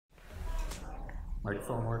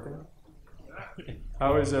Microphone working?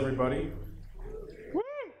 How is everybody?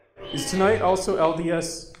 Is tonight also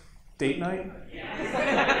LDS date night?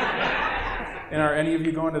 And are any of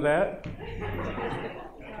you going to that?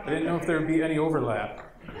 I didn't know if there would be any overlap.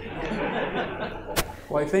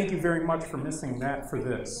 Well, I thank you very much for missing that for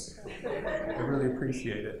this. I really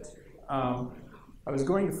appreciate it. I was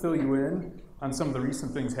going to fill you in on some of the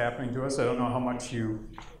recent things happening to us. I don't know how much you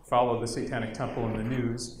follow the Satanic Temple in the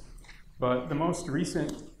news, but the most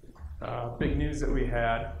recent big news that we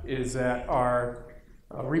had is that our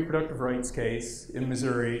reproductive rights case in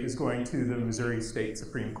Missouri is going to the Missouri State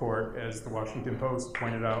Supreme Court, as the Washington Post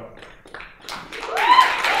pointed out.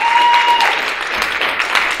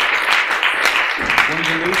 One of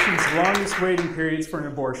the nation's longest waiting periods for an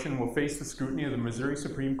abortion will face the scrutiny of the Missouri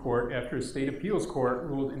Supreme Court after a state appeals court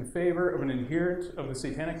ruled in favor of an adherent of the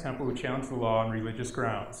Satanic Temple who challenged the law on religious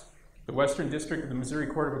grounds. The Western District of the Missouri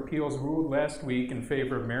Court of Appeals ruled last week in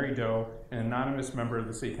favor of Mary Doe, an anonymous member of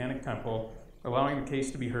the Satanic Temple, allowing the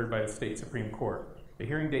case to be heard by the state Supreme Court. The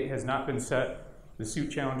hearing date has not been set. The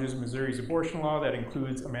suit challenges Missouri's abortion law that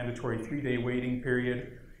includes a mandatory 3-day waiting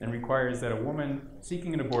period and requires that a woman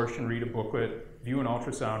seeking an abortion read a booklet, view an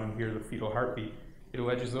ultrasound, and hear the fetal heartbeat. It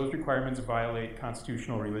alleges those requirements violate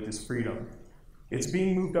constitutional religious freedom. It's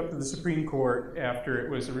being moved up to the Supreme Court after it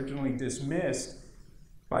was originally dismissed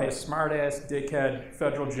by a smart-ass dickhead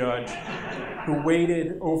federal judge who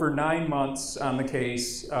waited over 9 months on the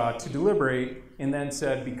case to deliberate, and then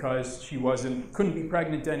said because she couldn't be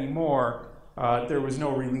pregnant anymore, there was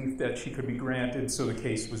no relief that she could be granted, so the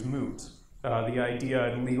case was moot. The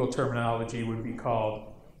idea in legal terminology would be called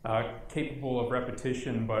capable of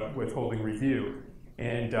repetition but withholding review.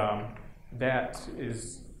 And that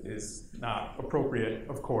is not appropriate,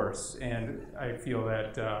 of course, and I feel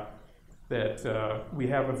that we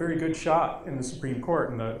have a very good shot in the Supreme Court,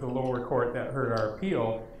 and the lower court that heard our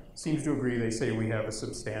appeal seems to agree. They say we have a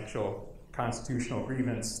substantial constitutional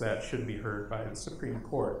grievance that should be heard by the Supreme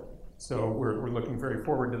Court. So we're looking very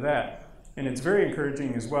forward to that. And it's very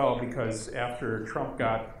encouraging as well because after Trump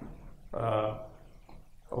got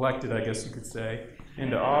elected, I guess you could say,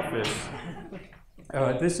 into office,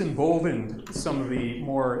 this emboldened some of the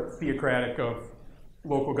more theocratic of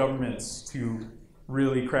local governments to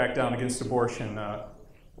really crack down against abortion.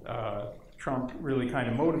 Trump really kind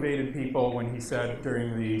of motivated people when he said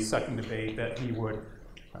during the second debate that he would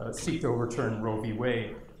seek to overturn Roe v.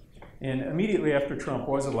 Wade. And immediately after Trump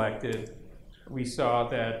was elected, we saw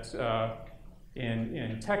that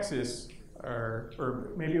in Texas,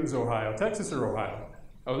 or maybe it was Ohio, Texas or Ohio.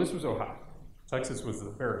 Oh, this was Ohio. Texas was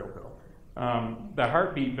the burial bill. The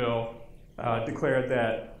heartbeat bill declared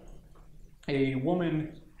that a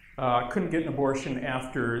woman couldn't get an abortion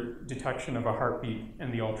after detection of a heartbeat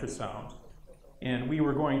in the ultrasound. And we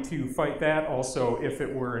were going to fight that also if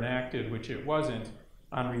it were enacted, which it wasn't,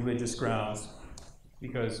 on religious grounds.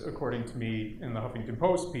 Because according to me in the Huffington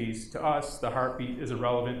Post piece, to us, the heartbeat is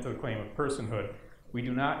irrelevant to the claim of personhood. We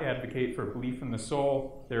do not advocate for belief in the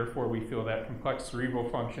soul, therefore we feel that complex cerebral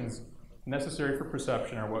functions necessary for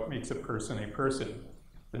perception are what makes a person a person.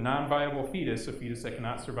 The non-viable fetus, a fetus that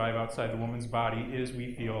cannot survive outside the woman's body, is,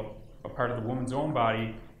 we feel, a part of the woman's own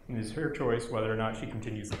body, and it is her choice whether or not she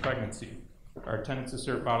continues the pregnancy. Our tenets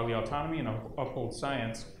assert bodily autonomy and uphold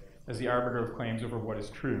science as the arbiter of claims over what is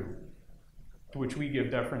true, to which we give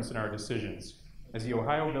deference in our decisions. As the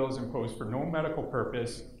Ohio bill is imposed for no medical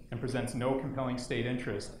purpose and presents no compelling state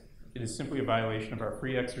interest, it is simply a violation of our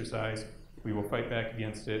free exercise. We will fight back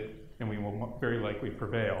against it, and we will very likely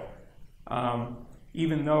prevail.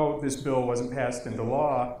 Even though this bill wasn't passed into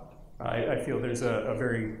law, I feel there's a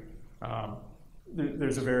very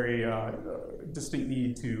distinct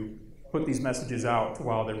need to put these messages out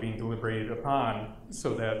while they're being deliberated upon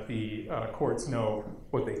so that the courts know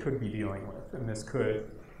what they could be dealing with, and this could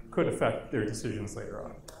affect their decisions later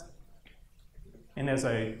on. And as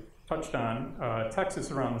I touched on,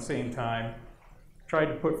 Texas around the same time tried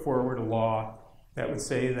to put forward a law that would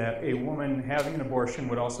say that a woman having an abortion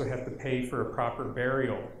would also have to pay for a proper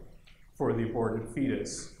burial for the aborted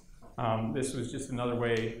fetus. This was just another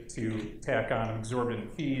way to tack on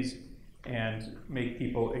exorbitant fees and make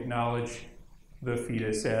people acknowledge the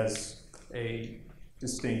fetus as a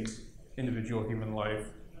distinct individual human life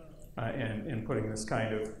and putting this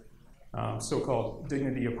kind of so-called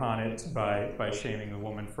dignity upon it by shaming the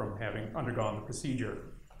woman from having undergone the procedure.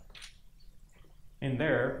 In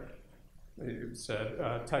there, it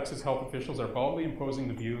said, Texas health officials are boldly imposing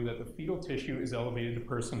the view that the fetal tissue is elevated to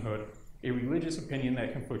personhood, a religious opinion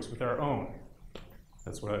that conflicts with our own.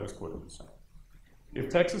 That's what I was quoted to say. If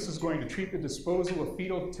Texas is going to treat the disposal of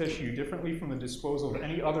fetal tissue differently from the disposal of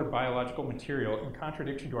any other biological material in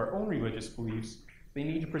contradiction to our own religious beliefs, they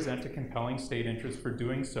need to present a compelling state interest for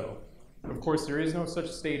doing so. Of course, there is no such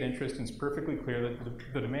state interest, and it's perfectly clear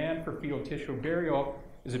that the demand for fetal tissue burial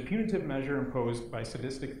is a punitive measure imposed by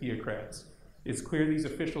sadistic theocrats. It's clear these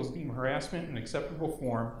officials deem harassment an acceptable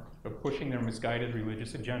form of pushing their misguided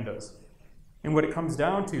religious agendas. And what it comes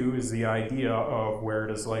down to is the idea of where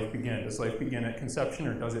does life begin? Does life begin at conception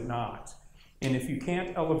or does it not? And if you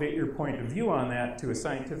can't elevate your point of view on that to a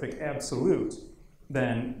scientific absolute,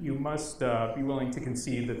 then you must be willing to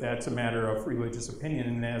concede that that's a matter of religious opinion,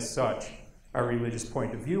 and as such, our religious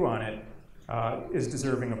point of view on it is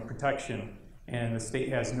deserving of protection, and the state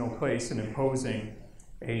has no place in imposing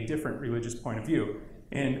a different religious point of view.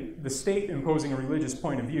 And the state imposing a religious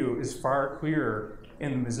point of view is far clearer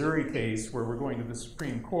in the Missouri case where we're going to the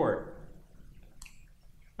Supreme Court.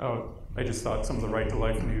 Oh, I just thought some of the Right to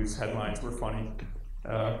Life News headlines were funny.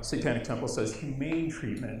 Satanic Temple says humane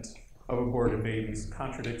treatment of aborted babies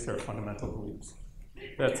contradicts our fundamental beliefs.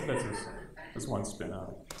 That's one spin on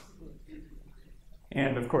it.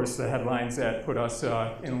 And of course, the headlines that put us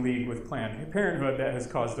in league with Planned Parenthood, that has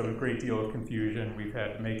caused a great deal of confusion. We've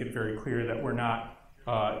had to make it very clear that we're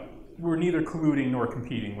neither colluding nor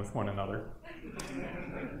competing with one another.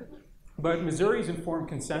 But Missouri's informed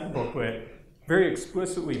consent booklet very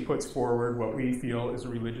explicitly puts forward what we feel is a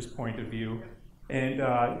religious point of view. And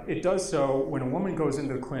it does so when a woman goes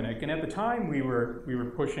into the clinic. And at the time we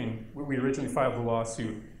originally filed the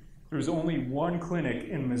lawsuit, there was only one clinic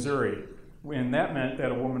in Missouri. And that meant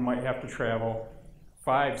that a woman might have to travel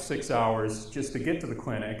 5-6 hours just to get to the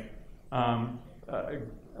clinic. I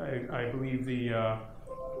believe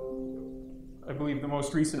the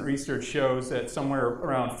most recent research shows that somewhere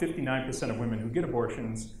around 59% of women who get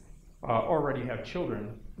abortions already have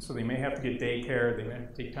children. So they may have to get daycare, they may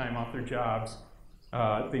have to take time off their jobs,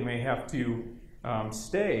 they may have to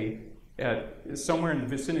stay at somewhere in the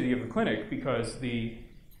vicinity of the clinic because the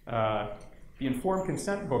informed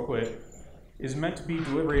consent booklet is meant to be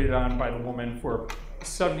deliberated on by the woman for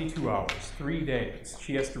 72 hours, 3 days.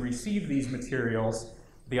 She has to receive these materials.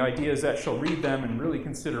 The idea is that she'll read them and really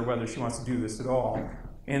consider whether she wants to do this at all.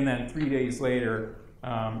 And then 3 days later,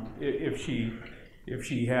 if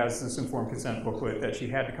she has this informed consent booklet that she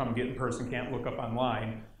had to come get in person, can't look up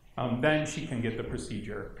online, then she can get the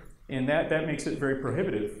procedure. And that makes it very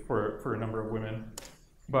prohibitive for a number of women.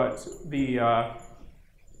 But the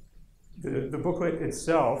booklet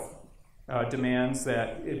itself demands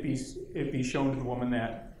that it be shown to the woman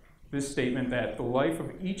that this statement that the life of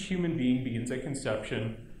each human being begins at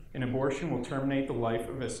conception, and abortion will terminate the life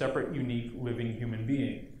of a separate, unique, living human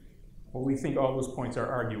being. Well, we think all those points are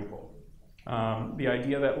arguable. The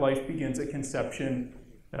idea that life begins at conception,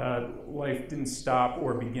 life didn't stop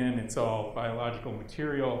or begin, it's all biological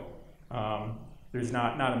material. There's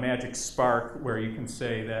not a magic spark where you can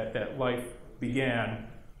say that life began,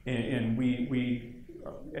 and we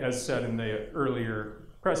as said in the earlier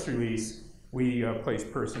press release, we place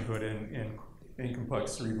personhood in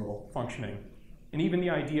complex cerebral functioning. And even the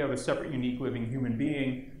idea of a separate, unique, living human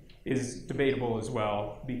being is debatable as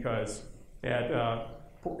well, because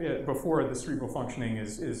before the cerebral functioning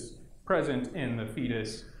is present in the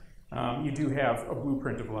fetus, you do have a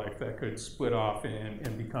blueprint of life that could split off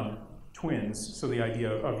and become twins. So the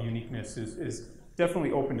idea of uniqueness is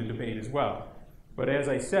definitely open to debate as well. But as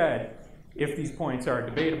I said, if these points are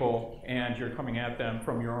debatable and you're coming at them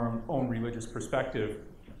from your own religious perspective,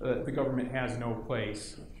 the government has no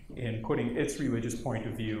place in putting its religious point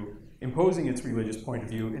of view, imposing its religious point of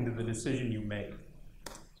view into the decision you make.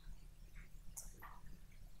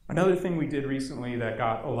 Another thing we did recently that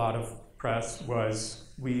got a lot of press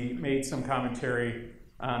was we made some commentary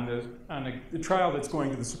on the trial that's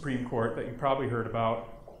going to the Supreme Court that you probably heard about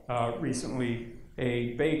recently.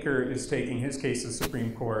 A baker is taking his case to the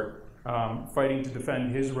Supreme Court, fighting to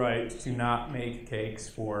defend his right to not make cakes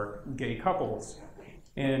for gay couples.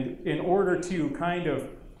 And in order to kind of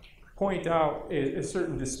point out a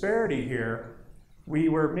certain disparity here, we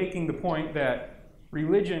were making the point that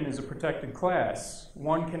religion is a protected class.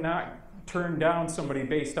 One cannot turn down somebody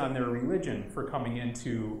based on their religion for coming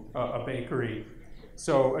into a bakery.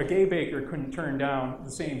 So a gay baker couldn't turn down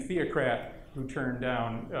the same theocrat who turned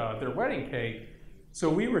down their wedding cake. So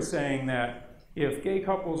we were saying that if gay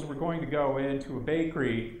couples were going to go into a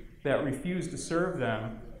bakery that refused to serve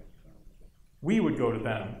them, we would go to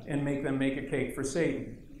them and make them make a cake for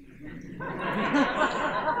Satan.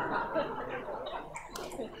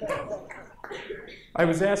 I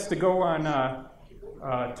was asked to go on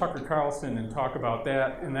Tucker Carlson and talk about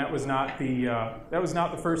that, and that was not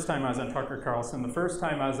the first time I was on Tucker Carlson. The first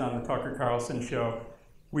time I was on the Tucker Carlson show,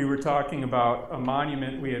 we were talking about a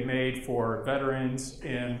monument we had made for veterans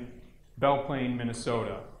in Belle Plaine,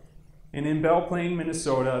 Minnesota. And in Belle Plaine,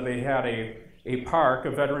 Minnesota, they had a park,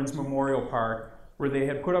 a Veterans Memorial Park, where they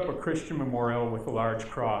had put up a Christian memorial with a large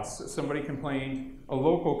cross. Somebody complained, a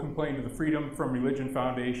local complained to the Freedom from Religion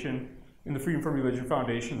Foundation, and the Freedom from Religion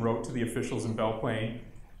Foundation wrote to the officials in Belle Plaine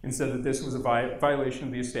and said that this was a violation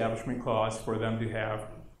of the Establishment Clause for them to have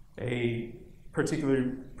a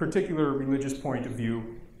particular religious point of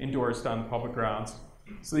view endorsed on the public grounds.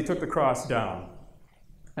 So they took the cross down.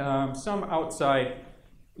 Some outside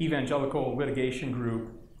evangelical litigation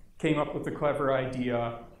group came up with the clever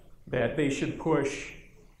idea that they should push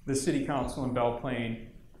the city council in Belle Plaine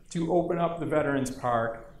to open up the Veterans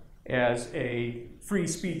Park as a free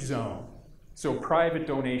speech zone. So private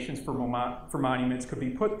donations for monuments could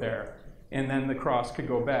be put there, and then the cross could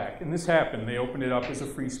go back. And this happened. They opened it up as a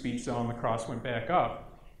free speech zone. The cross went back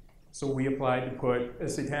up. So we applied to put a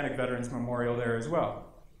Satanic Veterans Memorial there as well.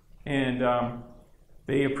 And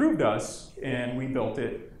they approved us, and we built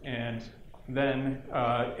it. And then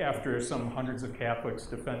after some hundreds of Catholics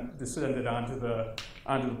descended onto the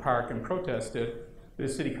park and protested, the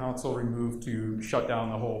city council removed to shut down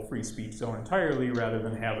the whole free speech zone entirely rather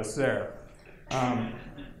than have us there.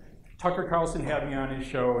 Tucker Carlson had me on his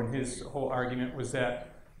show, and his whole argument was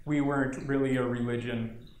that we weren't really a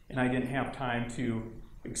religion, and I didn't have time to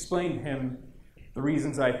explain to him the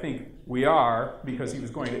reasons I think we are, because he was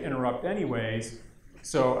going to interrupt anyways.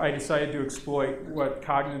 So I decided to exploit what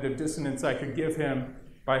cognitive dissonance I could give him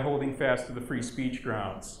by holding fast to the free speech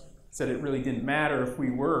grounds. Said it really didn't matter if we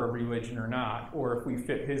were a religion or not, or if we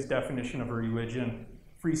fit his definition of a religion.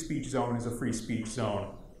 Free speech zone is a free speech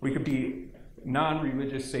zone. We could be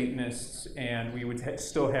non-religious Satanists, and we would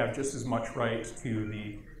still have just as much right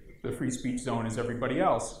to the free speech zone as everybody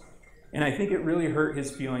else. And I think it really hurt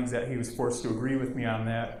his feelings that he was forced to agree with me on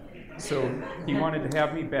that. So he wanted to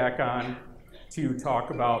have me back on to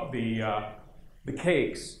talk about the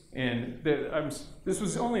cakes. And this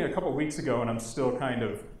was only a couple weeks ago, and I'm still kind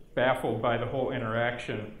of baffled by the whole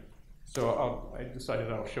interaction. So I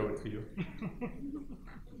decided I'll show it to you.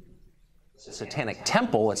 The Satanic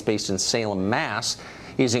Temple, it's based in Salem, Mass,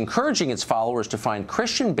 is encouraging its followers to find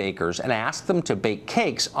Christian bakers and ask them to bake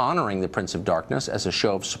cakes honoring the Prince of Darkness as a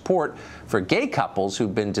show of support for gay couples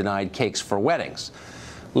who've been denied cakes for weddings.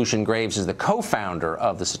 Lucien Greaves is the co-founder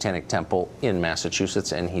of the Satanic Temple in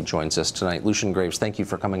Massachusetts, and he joins us tonight. Lucien Greaves, thank you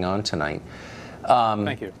for coming on tonight.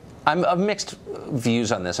 Thank you. I'm of mixed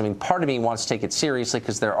views on this. I mean, part of me wants to take it seriously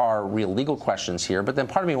because there are real legal questions here, but then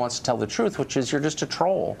part of me wants to tell the truth, which is you're just a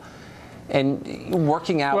troll. And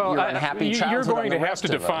working out your unhappy childhood. You're going to have to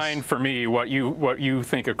define define for me what you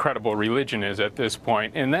think a credible religion is at this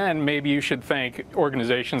point, and then maybe you should thank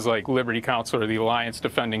organizations like Liberty Counsel or the Alliance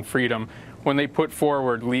Defending Freedom when they put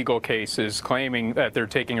forward legal cases claiming that they're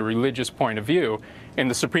taking a religious point of view, and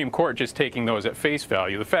the Supreme Court just taking those at face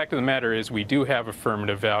value. The fact of the matter is we do have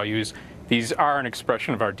affirmative values. These are an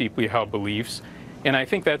expression of our deeply held beliefs. And I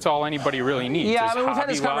think that's all anybody really needs. Yeah, is I mean, we've had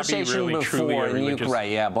this conversation really, before, and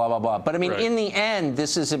right, yeah, blah, blah, blah. But I mean, in the end,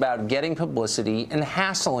 this is about getting publicity and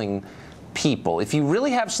hassling people. If you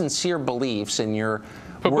really have sincere beliefs and you're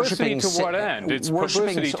publicity worshiping to what end? It's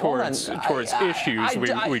publicity towards issues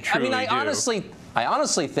we truly do. I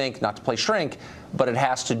honestly think, not to play shrink, but it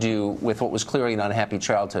has to do with what was clearly an unhappy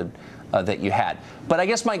childhood that you had. But I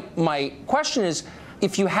guess my question is,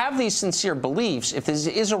 if you have these sincere beliefs, if this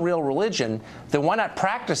is a real religion, then why not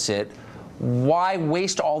practice it? Why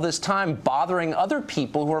waste all this time bothering other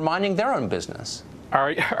people who are minding their own business?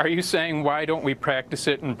 Are you saying why don't we practice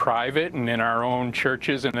it in private and in our own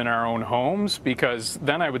churches and in our own homes? Because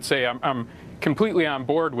then I would say I'm completely on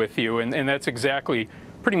board with you, and that's exactly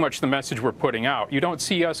pretty much the message we're putting out. You don't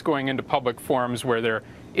see us going into public forums where there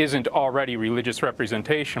isn't already religious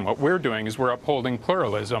representation. What we're doing is we're upholding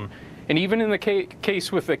pluralism. And even in the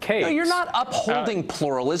case with the cakes... No, you're not upholding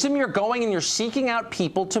pluralism. You're going and you're seeking out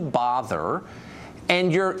people to bother,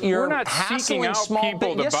 and you're we're not seeking out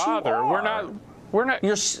people to bother. We're not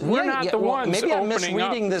the ones maybe I'm opening up.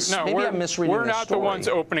 Misreading this. No, maybe I'm misreading we're not the ones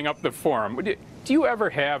opening up the forum. Do you ever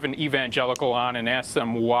have an evangelical on and ask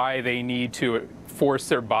them why they need to force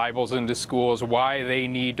their Bibles into schools, why they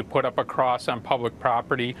need to put up a cross on public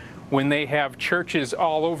property when they have churches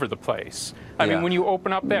all over the place? I mean, when you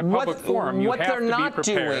open up that public forum, you have to be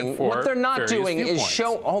prepared for what they're not doing is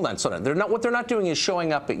what they're not doing is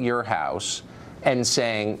showing up at your house and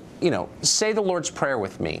saying, you know, say the Lord's Prayer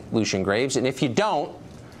with me, Lucien Greaves, and if you don't,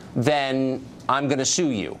 then I'm going to sue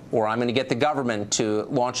you, or I'm going to get the government to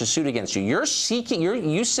launch a suit against you. You're seeking,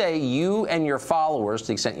 you say you and your followers, to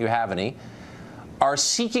the extent you have any, are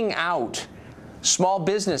seeking out small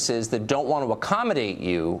businesses that don't want to accommodate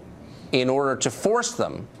you in order to force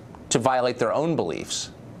them to violate their own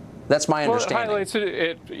beliefs. That's my understanding.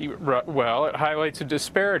 Well, it highlights a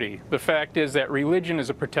disparity. The fact is that religion is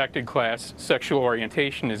a protected class, sexual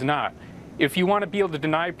orientation is not. If you want to be able to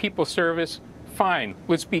deny people service, fine,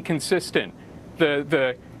 let's be consistent.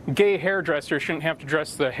 The gay hairdresser shouldn't have to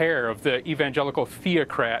dress the hair of the evangelical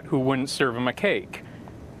theocrat who wouldn't serve him a cake.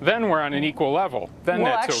 Then we're on an equal level. Then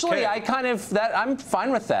well, that's actually, okay. I'm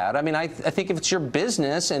fine with that. I mean, I think if it's your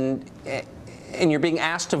business and you're being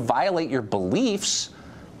asked to violate your beliefs,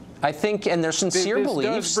 I think, and they're sincere beliefs,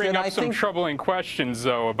 this does bring up some troubling questions,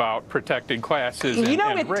 though, about protected classes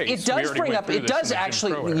and race. It does bring up, it does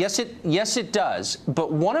actually, yes, it does.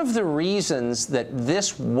 But one of the reasons that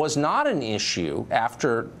this was not an issue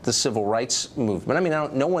after the civil rights movement, I mean,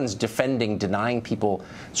 no one's defending denying people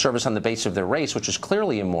service on the basis of their race, which is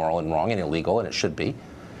clearly immoral and wrong and illegal, and it should be.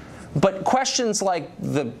 But questions like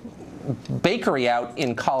the bakery out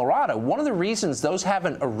in Colorado, one of the reasons those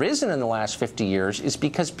haven't arisen in the last 50 years is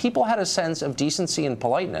because people had a sense of decency and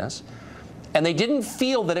politeness, and they didn't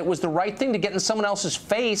feel that it was the right thing to get in someone else's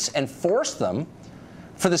face and force them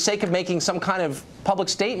for the sake of making some kind of public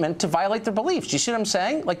statement to violate their beliefs. Do you see what I'm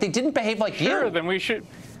saying? Like, they didn't behave like you. Sure, then we should.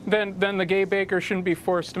 Then the gay baker shouldn't be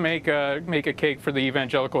forced to make a cake for the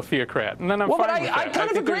evangelical theocrat. And then I'm fine with that. I kind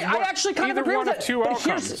of agree. I actually kind of agree with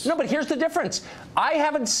that. But here's the difference. I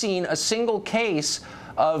haven't seen a single case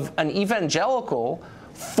of an evangelical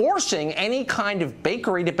forcing any kind of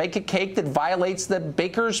bakery to bake a cake that violates the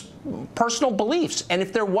baker's personal beliefs. And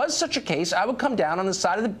if there was such a case, I would come down on the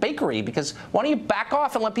side of the bakery, because why don't you back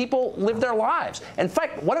off and let people live their lives? In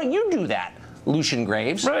fact, why don't you do that, Lucien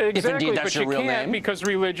Greaves, right, exactly, if indeed that's your real name? But you can't, because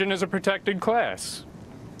religion is a protected class.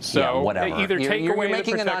 So yeah, whatever. Either take you're away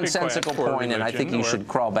making the a nonsensical point, and I think you should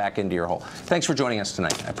crawl back into your hole. Thanks for joining us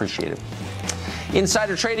tonight. I appreciate it.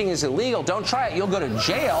 Insider trading is illegal. Don't try it. You'll go to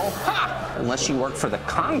jail. Ha! Unless you work for the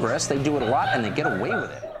Congress. They do it a lot, and they get away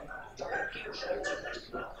with it.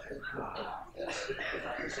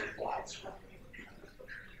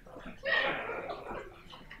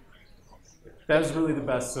 That was really the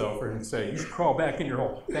best, though, for him to say, you should crawl back in your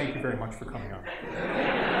hole. Thank you very much for coming on.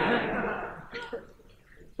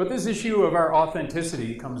 But this issue of our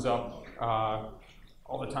authenticity comes up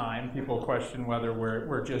all the time. People question whether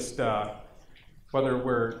we're just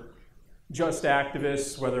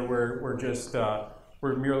activists, whether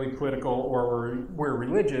we're merely political, or we're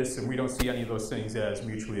religious, and we don't see any of those things as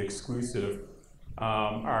mutually exclusive.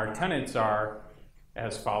 Our tenets are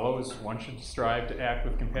as follows. One should strive to act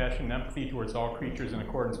with compassion and empathy towards all creatures in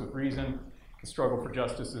accordance with reason. The struggle for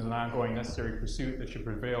justice is an ongoing necessary pursuit that should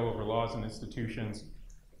prevail over laws and institutions.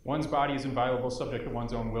 One's body is inviolable, subject to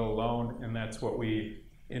one's own will alone, and that's what we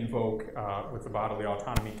invoke with the bodily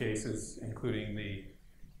autonomy cases, including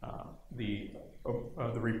the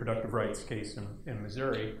reproductive rights case in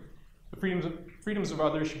Missouri. The freedoms of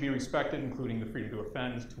others should be respected, including the freedom to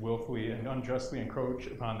offend, to willfully and unjustly encroach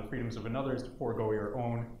upon the freedoms of another, to forego your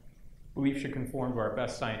own. Belief should conform to our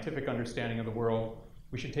best scientific understanding of the world.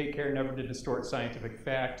 We should take care never to distort scientific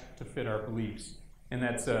fact to fit our beliefs. And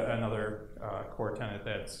that's another core tenet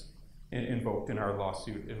that's invoked in our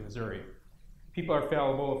lawsuit in Missouri. People are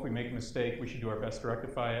fallible. If we make a mistake, we should do our best to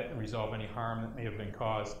rectify it and resolve any harm that may have been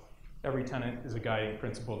caused. Every tenet is a guiding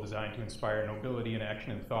principle designed to inspire nobility in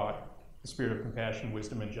action and thought. The spirit of compassion,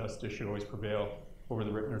 wisdom, and justice should always prevail over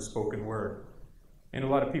the written or spoken word. And a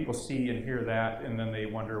lot of people see and hear that, and then they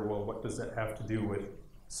wonder, well, what does that have to do with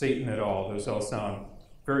Satan at all? Those all sound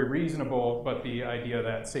very reasonable, but the idea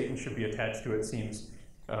that Satan should be attached to it seems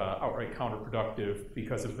outright counterproductive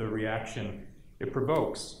because of the reaction it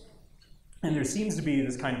provokes. And there seems to be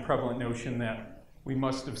this kind of prevalent notion that we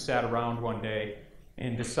must have sat around one day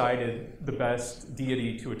and decided the best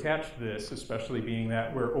deity to attach to this, especially being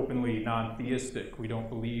that we're openly non-theistic. We don't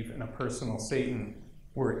believe in a personal Satan.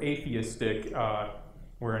 We're atheistic.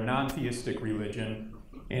 We're a non-theistic religion,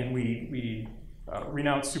 and we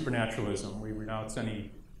renounce supernaturalism. We renounce any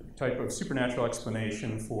type of supernatural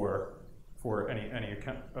explanation for any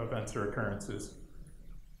events or occurrences.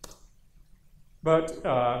 But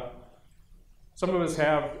some of us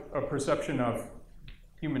have a perception of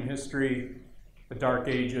human history, the Dark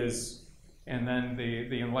Ages, and then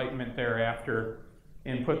the Enlightenment thereafter,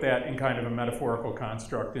 and put that in kind of a metaphorical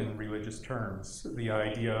construct in religious terms. The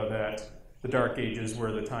idea that the Dark Ages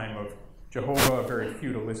were the time of Jehovah, a very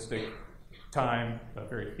feudalistic time, a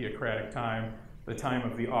very theocratic time, the time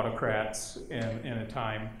of the autocrats, and a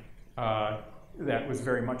time that was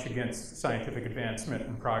very much against scientific advancement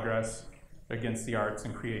and progress, against the arts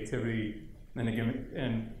and creativity,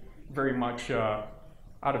 and very much out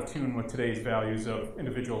of tune with today's values of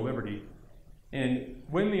individual liberty. And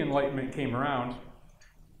when the Enlightenment came around,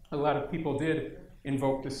 a lot of people did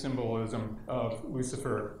invoke the symbolism of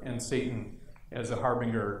Lucifer and Satan as a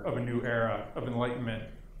harbinger of a new era of enlightenment,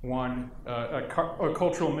 a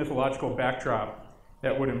cultural mythological backdrop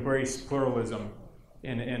that would embrace pluralism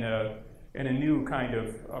in a new kind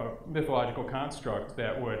of mythological construct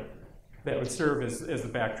that would serve as the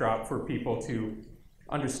backdrop for people to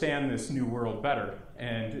understand this new world better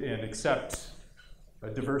and accept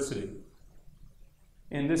diversity.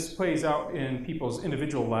 And this plays out in people's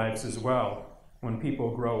individual lives as well. When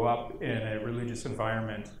people grow up in a religious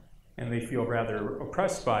environment and they feel rather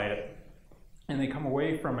oppressed by it, and they come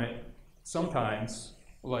away from it sometimes,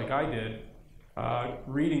 like I did,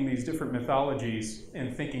 reading these different mythologies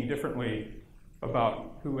and thinking differently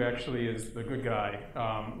about who actually is the good guy.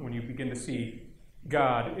 When you begin to see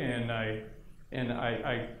God, and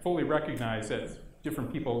I fully recognize that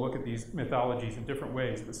different people look at these mythologies in different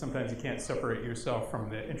ways, but sometimes you can't separate yourself from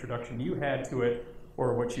the introduction you had to it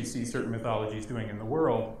or what you see certain mythologies doing in the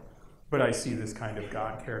world. But I see this kind of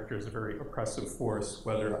God character as a very oppressive force,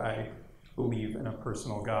 whether I believe in a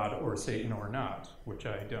personal God or Satan or not, which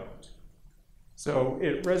I don't. So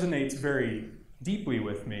it resonates very deeply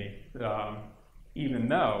with me, even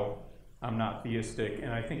though I'm not theistic,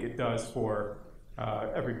 and I think it does for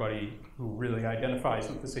everybody who really identifies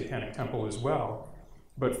with the Satanic Temple as well.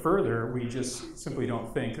 But further, we just simply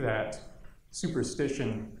don't think that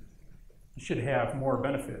superstition should have more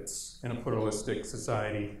benefits in a pluralistic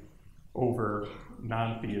society over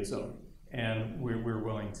non-theism. And we're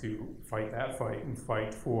willing to fight that fight and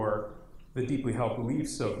fight for the deeply held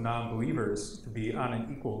beliefs of non-believers to be on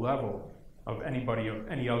an equal level of anybody of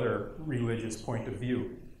any other religious point of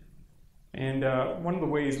view. And one of the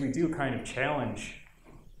ways we do kind of challenge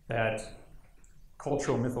that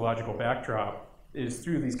cultural mythological backdrop is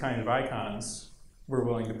through these kind of icons we're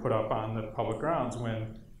willing to put up on the public grounds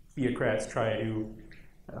when theocrats try to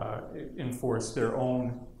enforce their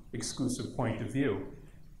own exclusive point of view.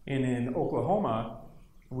 And in Oklahoma,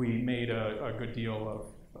 we made a good deal of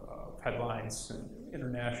headlines in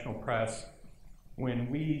international press when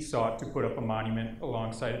we sought to put up a monument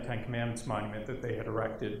alongside a Ten Commandments monument that they had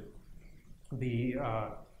erected. The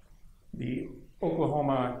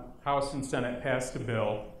Oklahoma House and Senate passed a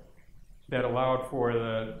bill that allowed for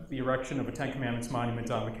the erection of a Ten Commandments monument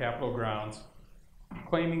on the Capitol grounds,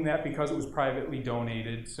 claiming that because it was privately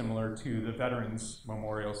donated, similar to the Veterans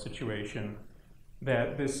Memorial situation,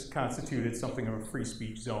 that this constituted something of a free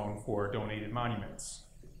speech zone for donated monuments.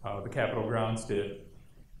 The Capitol grounds did.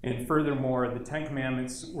 And furthermore, the Ten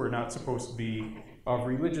Commandments were not supposed to be of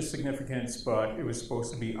religious significance, but it was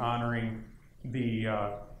supposed to be honoring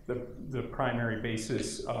the primary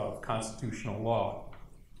basis of constitutional law.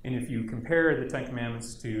 And if you compare the Ten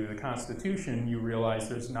Commandments to the Constitution, you realize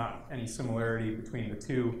there's not any similarity between the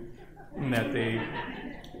two, and that they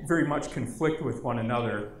very much conflict with one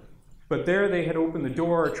another. But there they had opened the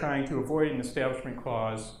door trying to avoid an Establishment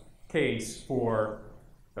Clause case for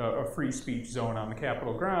a free speech zone on the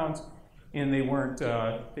Capitol grounds, and they weren't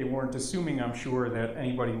assuming, I'm sure, that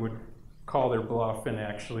anybody would call their bluff and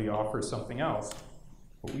actually offer something else.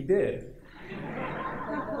 But we did.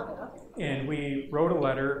 And we wrote a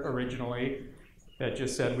letter originally that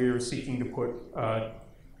just said we were seeking to put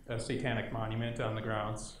a satanic monument on the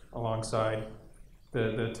grounds alongside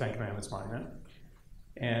the Ten Commandments monument.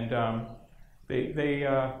 And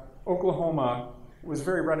Oklahoma was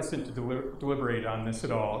very reticent to deliberate on this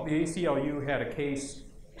at all. The ACLU had a case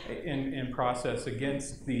in process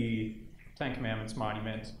against the Ten Commandments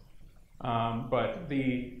monument, but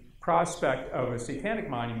the prospect of a satanic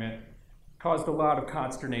monument caused a lot of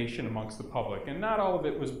consternation amongst the public, and not all of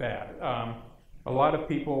it was bad. A lot of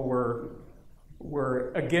people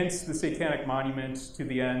were against the satanic monuments to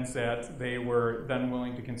the ends that they were then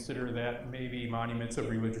willing to consider that maybe monuments of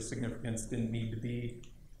religious significance didn't need to be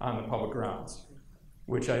on the public grounds,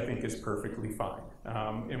 which I think is perfectly fine.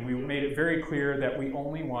 And we made it very clear that we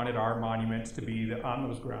only wanted our monument to be on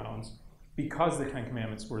those grounds because the Ten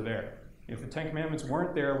Commandments were there. If the Ten Commandments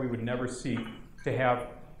weren't there, we would never seek to have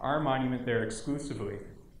our monument there exclusively.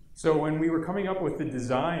 So when we were coming up with the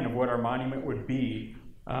design of what our monument would be,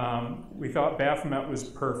 we thought Baphomet was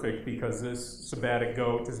perfect because this sabbatic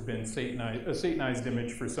goat has been a Satanized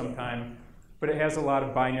image for some time, but it has a lot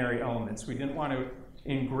of binary elements. We didn't want to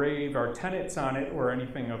engrave our tenets on it or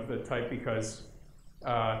anything of the type because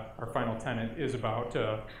our final tenet is about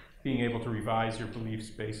being able to revise your beliefs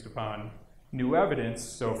based upon new evidence.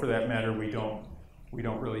 So for that matter, we don't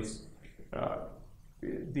really,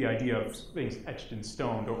 the idea of things etched in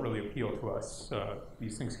stone don't really appeal to us.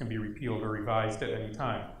 These things can be repealed or revised at any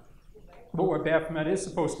time. But what Baphomet is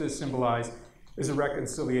supposed to symbolize is a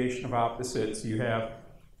reconciliation of opposites. You have,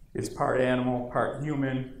 it's part animal, part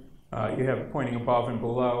human. You have it pointing above and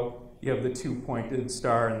below. You have the two-pointed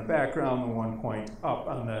star in the background, the one point up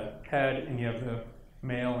on the head, and you have the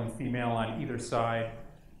male and female on either side.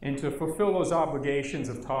 And to fulfill those obligations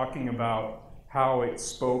of talking about how it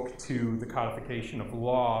spoke to the codification of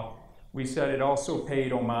law, we said it also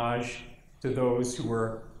paid homage to those who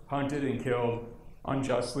were hunted and killed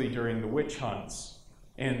unjustly during the witch hunts,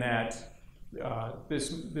 and that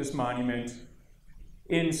this monument,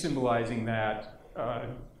 in symbolizing that,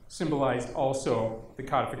 symbolized also the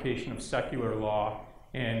codification of secular law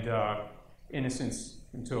and innocence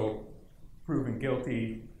until proven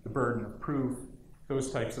guilty, the burden of proof,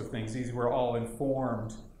 those types of things. These were all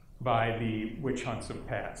informed by the witch hunts of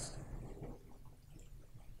past.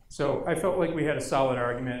 So I felt like we had a solid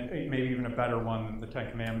argument, maybe even a better one than the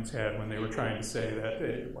Ten Commandments had when they were trying to say that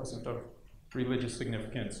it wasn't of religious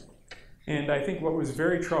significance. And I think what was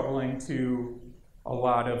very troubling to a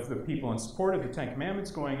lot of the people in support of the Ten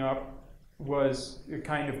Commandments going up was the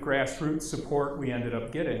kind of grassroots support we ended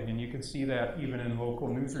up getting. And you can see that even in local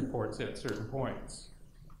news reports at certain points.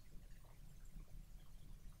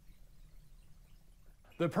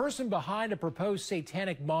 The person behind a proposed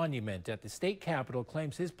satanic monument at the state capitol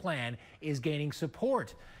claims his plan is gaining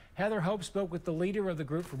support. Heather Hope spoke with the leader of the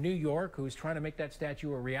group from New York who is trying to make that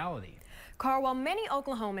statue a reality. Carl, while many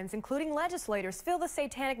Oklahomans, including legislators, feel the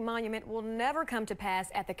satanic monument will never come to pass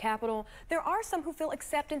at the Capitol, there are some who feel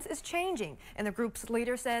acceptance is changing, and the group's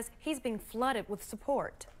leader says he's being flooded with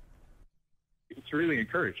support. It's really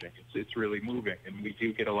encouraging. It's really moving, and we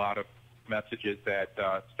do get a lot of messages that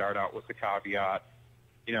start out with the caveat,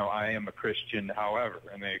 you know, I am a Christian, however,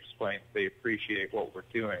 and they explain they appreciate what we're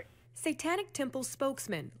doing. Satanic Temple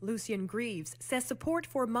spokesman Lucien Greaves says support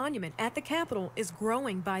for a monument at the Capitol is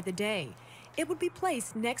growing by the day. It would be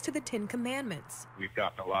placed next to the Ten Commandments. We've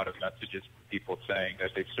gotten a lot of messages from people saying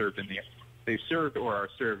that they've served or are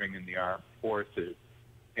serving in the armed forces,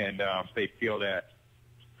 and they feel that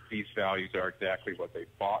these values are exactly what they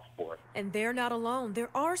fought for. And they're not alone. There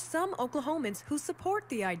are some Oklahomans who support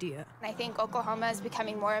the idea. I think Oklahoma is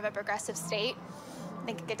becoming more of a progressive state. I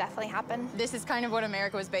think it could definitely happen. This is kind of what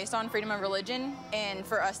America was based on, freedom of religion, and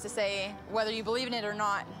for us to say, whether you believe in it or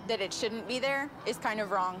not, that it shouldn't be there is kind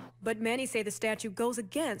of wrong. But many say the statue goes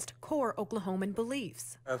against core Oklahoman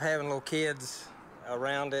beliefs. Of having little kids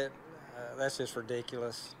around it, that's just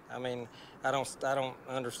ridiculous. I mean, I don't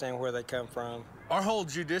understand where they come from. Our whole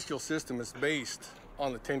judicial system is based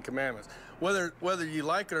on the Ten Commandments. Whether you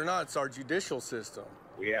like it or not, it's our judicial system.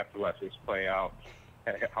 We have to let this play out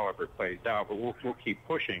however it plays out, but we'll keep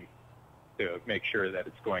pushing to make sure that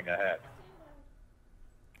it's going ahead.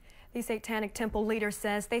 The Satanic Temple leader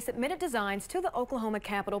says they submitted designs to the Oklahoma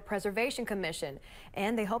Capitol Preservation Commission,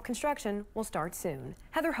 and they hope construction will start soon.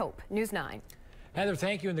 Heather Hope, News 9. Heather,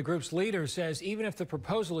 thank you. And the group's leader says even if the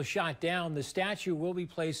proposal is shot down, the statue will be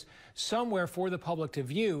placed somewhere for the public to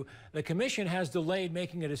view. The commission has delayed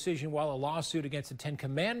making a decision while a lawsuit against the Ten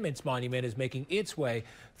Commandments monument is making its way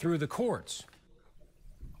through the courts.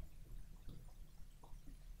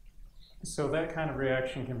 So that kind of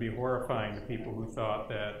reaction can be horrifying to people who thought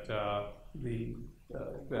that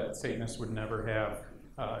that Satanists would never have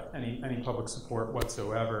any public support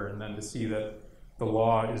whatsoever, and then to see that the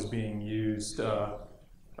law is being used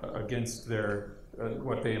against their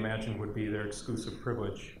what they imagined would be their exclusive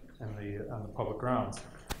privilege on the public grounds.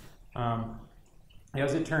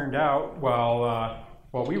 As it turned out, while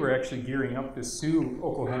we were actually gearing up to sue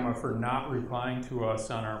Oklahoma for not replying to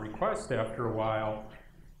us on our request after a while,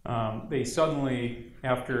 they suddenly,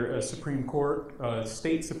 after a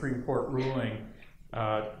state Supreme Court ruling,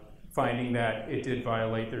 finding that it did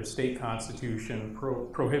violate their state constitution,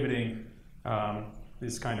 prohibiting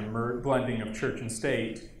this kind of blending of church and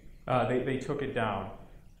state, they took it down.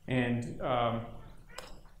 And a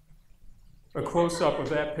close-up of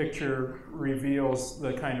that picture reveals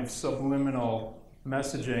the kind of subliminal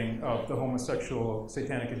messaging of the homosexual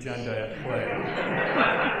satanic agenda at play.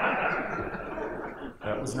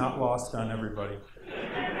 That was not lost on everybody.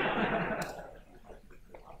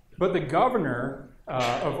 But the governor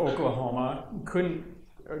of Oklahoma couldn't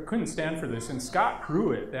stand for this, and Scott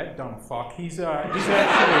Pruitt, that dumb fuck, he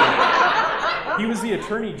was the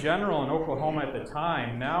attorney general in Oklahoma at the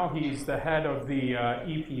time. Now he's the head of the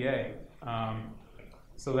EPA.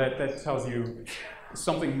 So that tells you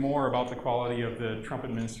something more about the quality of the Trump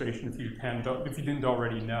administration if you didn't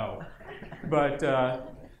already know. But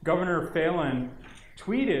Governor Phelan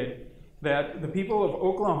tweeted that the people of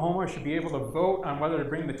Oklahoma should be able to vote on whether to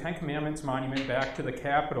bring the Ten Commandments monument back to the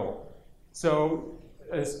Capitol. So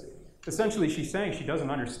essentially she's saying she doesn't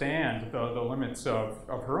understand the limits of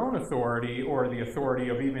her own authority or the authority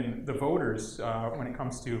of even the voters when it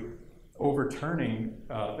comes to overturning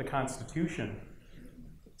the Constitution.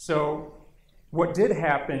 So what did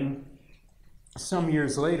happen some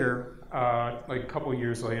years later, like a couple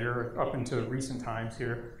years later, up into recent times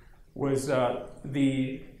here, was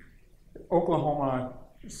the Oklahoma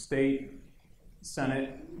State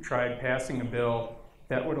Senate tried passing a bill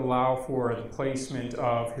that would allow for the placement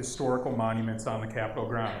of historical monuments on the Capitol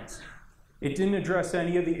grounds. It didn't address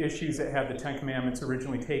any of the issues that had the Ten Commandments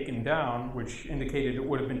originally taken down, which indicated it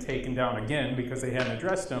would have been taken down again because they hadn't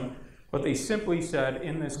addressed them, but they simply said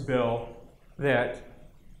in this bill that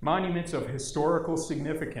monuments of historical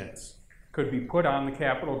significance could be put on the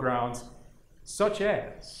Capitol grounds, such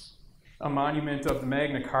as a monument of the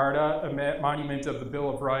Magna Carta, a monument of the Bill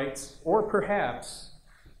of Rights, or perhaps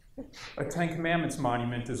a Ten Commandments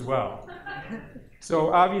monument as well.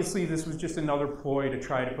 So obviously this was just another ploy to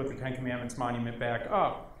try to put the Ten Commandments monument back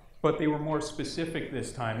up, but they were more specific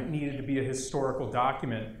this time. It needed to be a historical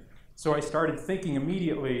document. So I started thinking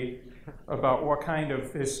immediately about what kind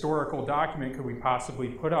of historical document could we possibly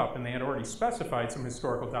put up, and they had already specified some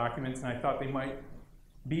historical documents, and I thought they might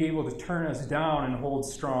be able to turn us down and hold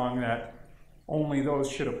strong that only those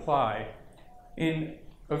should apply. And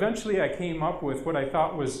eventually I came up with what I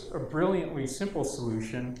thought was a brilliantly simple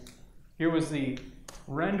solution. Here was the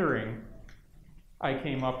rendering I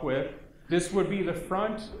came up with. This would be the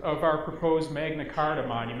front of our proposed Magna Carta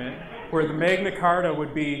monument, where the Magna Carta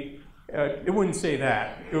would be, it wouldn't say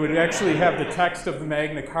that. It would actually have the text of the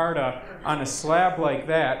Magna Carta on a slab like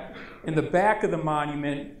that. In the back of the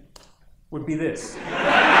monument would be this.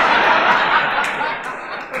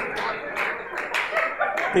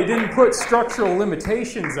 They didn't put structural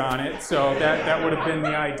limitations on it, so that would have been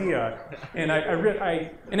the idea. And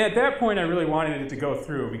and at that point, I really wanted it to go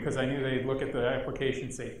through because I knew they'd look at the application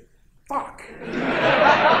and say, fuck.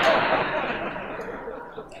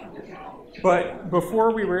 But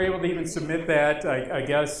before we were able to even submit that, I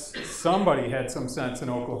guess somebody had some sense in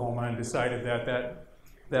Oklahoma and decided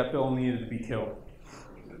that bill needed to be killed.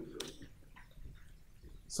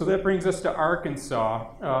 So that brings us to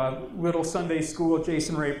Arkansas. Little Sunday school,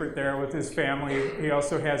 Jason Rapert there with his family. He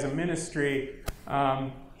also has a ministry.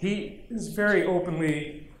 He is very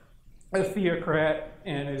openly a theocrat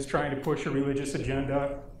and is trying to push a religious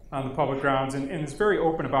agenda on the public grounds and is very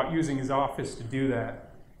open about using his office to do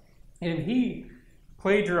that. And he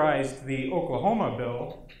plagiarized the Oklahoma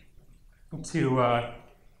bill to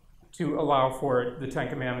allow for the Ten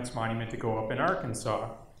Commandments monument to go up in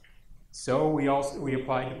Arkansas. So we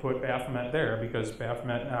applied to put Baphomet there because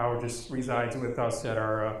Baphomet now just resides with us at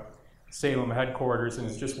our Salem headquarters and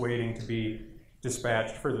is just waiting to be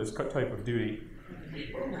dispatched for this type of duty.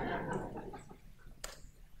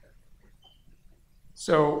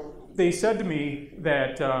 So they said to me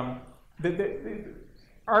that,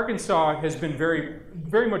 Arkansas has been very,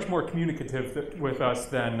 very much more communicative with us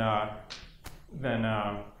than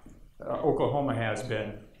Oklahoma has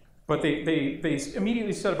been. But they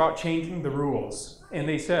immediately set about changing the rules. And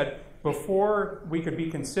they said before we could be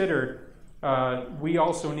considered, we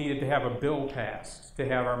also needed to have a bill passed to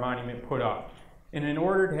have our monument put up. And in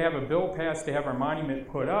order to have a bill passed to have our monument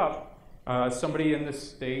put up, somebody in the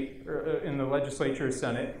state, in the legislature or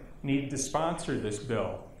Senate, needed to sponsor this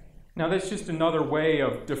bill. Now that's just another way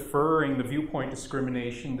of deferring the viewpoint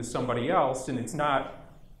discrimination to somebody else, and it's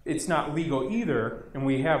not legal either, and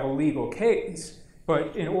we have a legal case.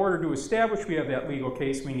 But in order to establish we have that legal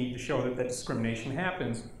case, we need to show that discrimination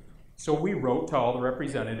happens. So we wrote to all the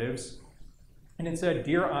representatives, and it said,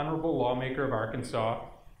 "Dear Honorable Lawmaker of Arkansas,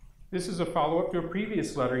 this is a follow-up to a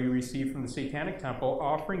previous letter you received from the Satanic Temple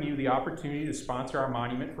offering you the opportunity to sponsor our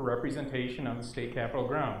monument for representation on the state capitol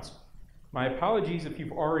grounds. My apologies if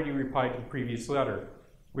you've already replied to the previous letter.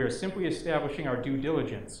 We are simply establishing our due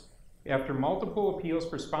diligence. After multiple appeals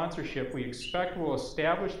for sponsorship, we expect we'll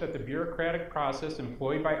establish that the bureaucratic process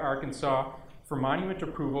employed by Arkansas for monument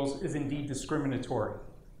approvals is indeed discriminatory.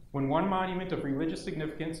 When one monument of religious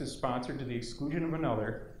significance is sponsored to the exclusion of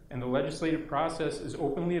another, and the legislative process is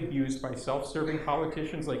openly abused by self-serving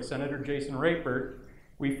politicians like Senator Jason Rapert,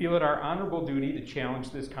 we feel it our honorable duty to challenge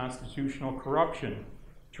this constitutional corruption.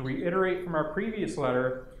 To reiterate from our previous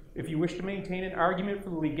letter, if you wish to maintain an argument for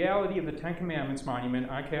the legality of the Ten Commandments monument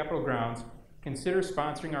on Capitol grounds, consider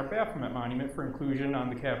sponsoring our Baphomet monument for inclusion on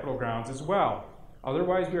the Capitol grounds as well.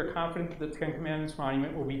 Otherwise, we are confident that the Ten Commandments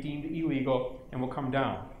monument will be deemed illegal and will come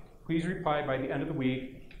down. Please reply by the end of the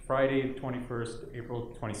week, Friday, 21st April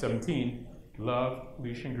 2017. Love,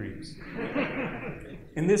 Lucien Greaves.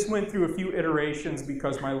 And this went through a few iterations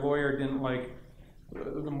because my lawyer didn't like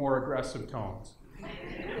the more aggressive tones.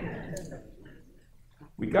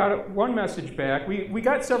 We got one message back. We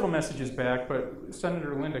got several messages back, but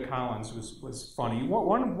Senator Linda Collins was funny.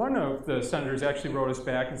 One of the senators actually wrote us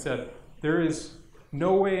back and said, there is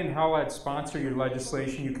no way in hell I'd sponsor your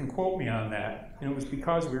legislation. You can quote me on that. And it was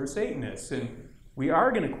because we were Satanists. And we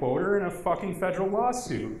are going to quote her in a fucking federal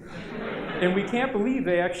lawsuit. And we can't believe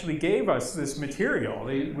they actually gave us this material.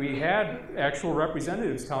 We had actual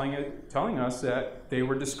representatives telling us that they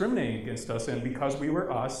were discriminating against us, and because we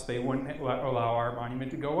were us, they wouldn't allow our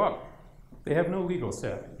monument to go up. They have no legal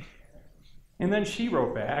say. And then she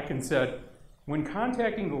wrote back and said, when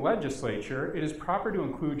contacting the legislature, it is proper to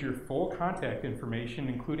include your full contact information,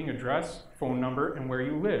 including address, phone number, and where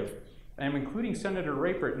you live. I am including Senator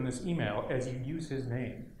Rapert in this email as you use his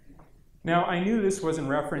name. Now, I knew this was in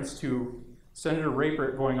reference to Senator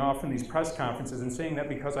Rapert going off in these press conferences and saying that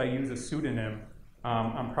because I use a pseudonym,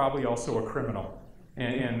 I'm probably also a criminal.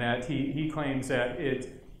 And that he claims that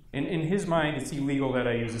in his mind, it's illegal that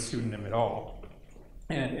I use a pseudonym at all.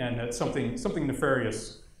 And that something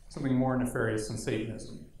nefarious, something more nefarious than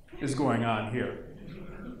Satanism is going on here.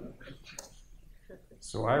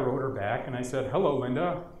 So I wrote her back and I said, hello,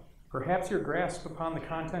 Linda. Perhaps your grasp upon the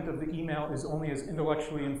content of the email is only as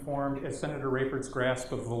intellectually informed as Senator Rapert's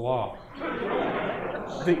grasp of the law.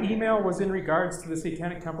 The email was in regards to the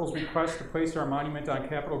Satanic Temple's request to place our monument on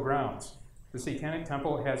Capitol grounds. The Satanic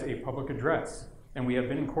Temple has a public address, and we have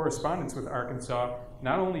been in correspondence with Arkansas,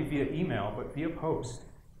 not only via email, but via post.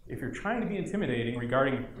 If you're trying to be intimidating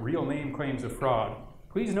regarding real name claims of fraud,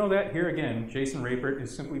 please know that here again, Jason Rapert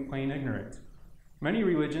is simply plain ignorant. Many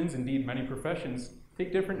religions, indeed many professions,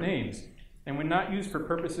 take different names, and when not used for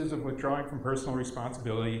purposes of withdrawing from personal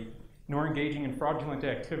responsibility, nor engaging in fraudulent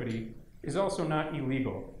activity, is also not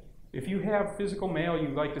illegal. If you have physical mail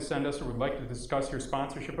you'd like to send us or would like to discuss your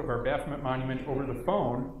sponsorship of our Baphomet monument over the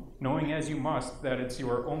phone, knowing as you must that it's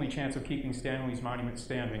your only chance of keeping Stanley's monument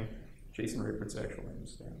standing, Jason Rapert's actual name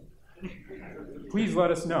is Stanley, please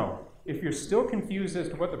let us know. If you're still confused as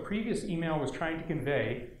to what the previous email was trying to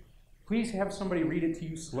convey, please have somebody read it to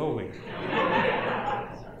you slowly.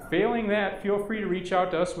 Failing that, feel free to reach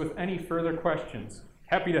out to us with any further questions.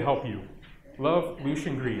 Happy to help you. Love,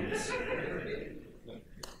 Lucien Greaves.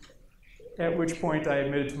 At which point I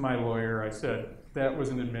admitted to my lawyer, I said, that was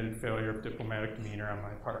an admitted failure of diplomatic demeanor on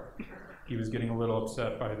my part. He was getting a little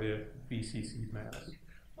upset by the BCC mess.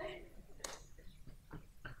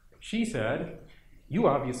 She said, you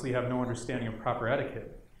obviously have no understanding of proper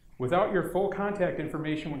etiquette. Without your full contact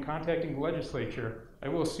information when contacting the legislature, I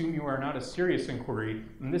will assume you are not a serious inquiry,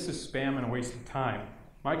 and this is spam and a waste of time.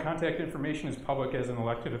 My contact information is public as an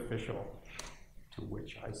elected official. To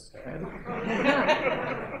which I said,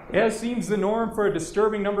 as seems the norm for a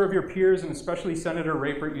disturbing number of your peers, and especially Senator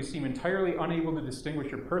Rapert, you seem entirely unable to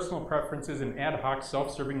distinguish your personal preferences and ad hoc,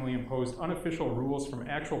 self-servingly imposed unofficial rules from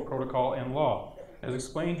actual protocol and law. As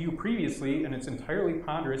explained to you previously, and it's entirely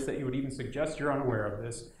ponderous that you would even suggest you're unaware of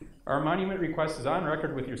this, our monument request is on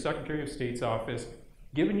record with your Secretary of State's office.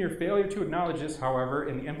 Given your failure to acknowledge this, however,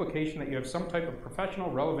 and the implication that you have some type of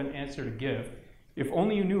professional relevant answer to give, if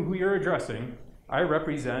only you knew who you're addressing, I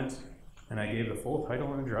represent, and I gave the full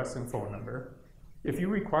title and address and phone number. If you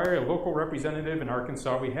require a local representative in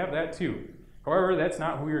Arkansas, we have that too. However, that's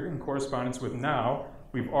not who you're in correspondence with now.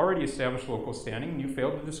 We've already established local standing, and you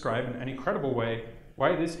failed to describe in any credible way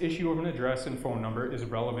why this issue of an address and phone number is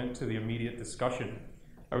relevant to the immediate discussion.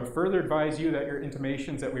 I would further advise you that your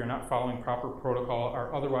intimations that we are not following proper protocol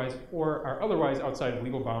are otherwise outside of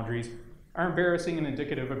legal boundaries are embarrassing and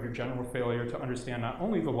indicative of your general failure to understand not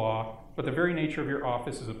only the law, but the very nature of your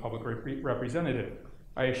office as a public representative.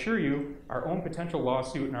 I assure you, our own potential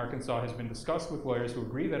lawsuit in Arkansas has been discussed with lawyers who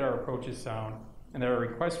agree that our approach is sound and that our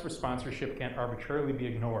request for sponsorship can't arbitrarily be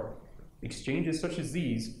ignored. Exchanges such as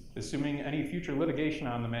these, assuming any future litigation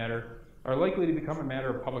on the matter, are likely to become a matter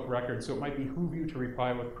of public record, so it might behoove you to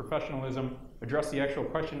reply with professionalism, address the actual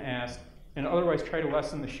question asked, and otherwise try to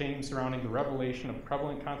lessen the shame surrounding the revelation of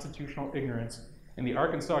prevalent constitutional ignorance in the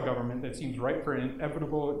Arkansas government that seems ripe for an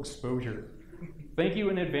inevitable exposure. Thank you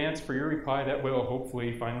in advance for your reply that will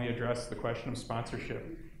hopefully finally address the question of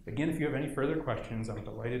sponsorship. Again, if you have any further questions, I'm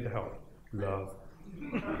delighted to help. Love.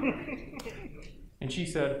 And she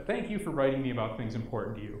said, thank you for writing me about things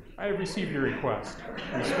important to you. I have received your request.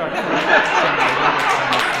 Respectfully.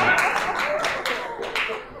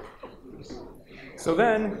 So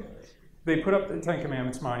then, they put up the Ten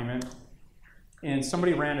Commandments monument, and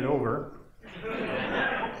somebody ran it over.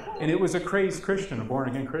 And it was a crazed Christian, a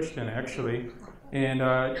born-again Christian, actually.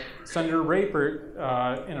 And Senator Rapert,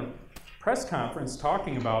 in a press conference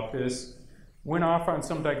talking about this, went off on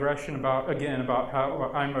some digression about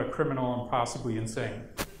how I'm a criminal and possibly insane.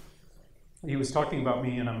 He was talking about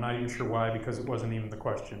me, and I'm not even sure why, because it wasn't even the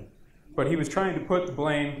question. But he was trying to put the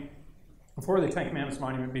blame for the Ten Commandments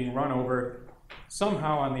monument being run over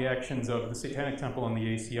somehow on the actions of the Satanic Temple and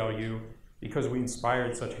the ACLU, because we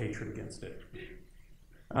inspired such hatred against it.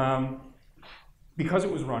 Because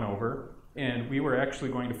it was run over, and we were actually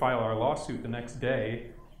going to file our lawsuit the next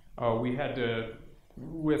day, we had to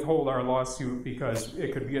withhold our lawsuit because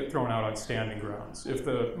it could get thrown out on standing grounds. If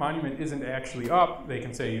the monument isn't actually up, they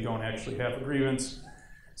can say you don't actually have a grievance,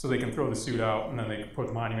 so they can throw the suit out, and then they can put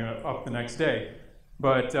the monument up the next day.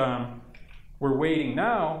 But we're waiting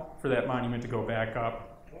now for that monument to go back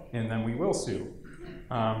up, and then we will sue.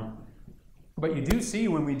 But you do see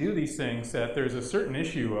when we do these things that there's a certain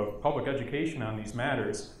issue of public education on these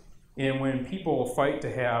matters. And when people fight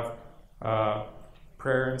to have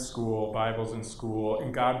prayer in school, Bibles in school,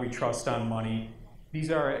 and God we trust on money,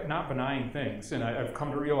 these are not benign things. And I've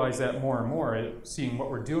come to realize that more and more, seeing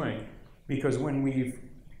what we're doing. Because when we've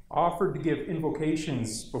offered to give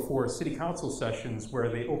invocations before city council sessions where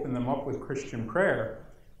they open them up with Christian prayer,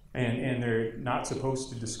 and they're not supposed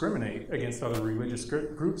to discriminate against other religious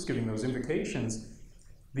groups giving those invocations,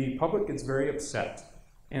 the public gets very upset.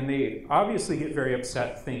 And they obviously get very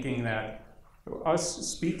upset thinking that us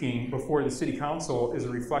speaking before the city council is a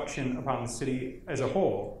reflection upon the city as a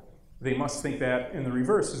whole. They must think that in the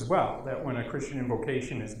reverse as well, that when a Christian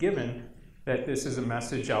invocation is given, that this is a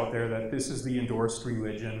message out there that this is the endorsed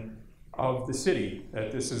religion of the city,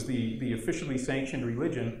 that this is the officially sanctioned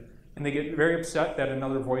religion. And they get very upset that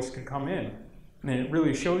another voice could come in. And it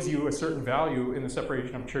really shows you a certain value in the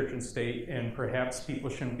separation of church and state, and perhaps people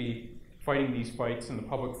shouldn't be fighting these fights in the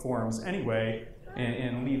public forums anyway,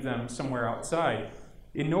 and leave them somewhere outside.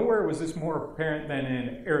 In nowhere was this more apparent than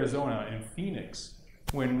in Arizona, in Phoenix,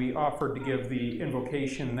 when we offered to give the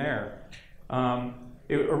invocation there.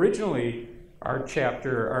 Originally, our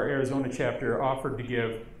Arizona chapter, offered to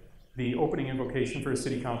give the opening invocation for a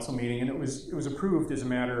city council meeting, and it was approved as a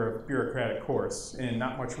matter of bureaucratic course, and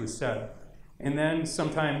not much was said. And then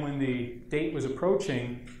sometime when the date was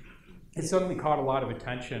approaching, it suddenly caught a lot of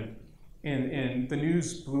attention, and the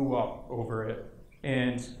news blew up over it.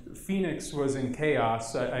 And Phoenix was in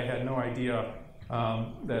chaos. I had no idea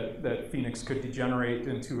that Phoenix could degenerate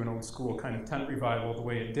into an old school kind of tent revival the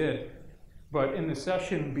way it did. But in the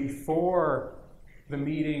session before the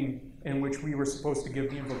meeting in which we were supposed to give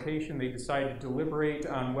the invocation, they decided to deliberate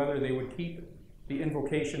on whether they would keep the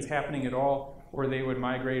invocations happening at all, or they would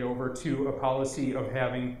migrate over to a policy of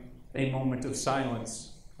having a moment of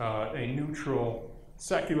silence, a neutral,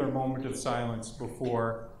 secular moment of silence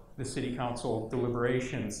before the city council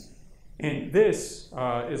deliberations. And this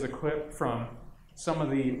is a clip from some of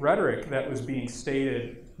the rhetoric that was being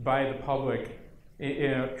stated by the public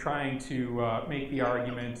trying to make the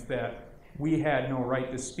argument that we had no right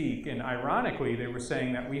to speak. And ironically, they were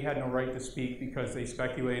saying that we had no right to speak because they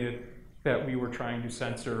speculated that we were trying to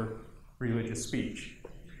censor religious speech.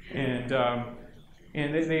 And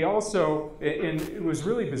they also, and it was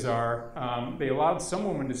really bizarre, they allowed some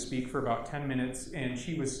woman to speak for about 10 minutes, and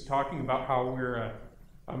she was talking about how we're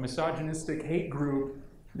a misogynistic hate group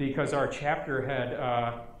because our chapter had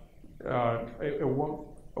a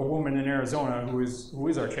woman in Arizona who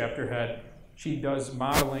is our chapter head. She does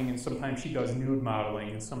modeling, and sometimes she does nude modeling,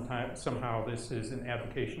 and somehow this is an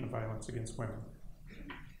advocation of violence against women.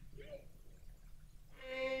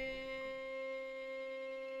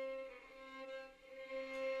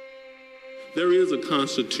 There is a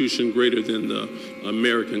Constitution greater than the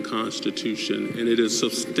American Constitution, and it is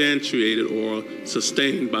substantiated or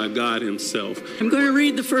sustained by God Himself. I'm going to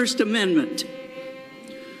read the First Amendment.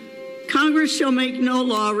 Congress shall make no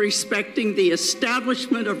law respecting the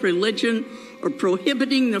establishment of religion or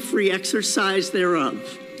prohibiting the free exercise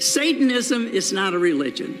thereof. Satanism is not a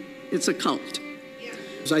religion, it's a cult.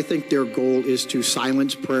 I think their goal is to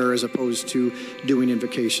silence prayer as opposed to doing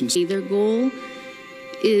invocations. Their goal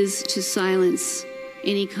is to silence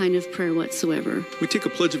any kind of prayer whatsoever. We take a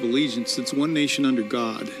pledge of allegiance. It's one nation under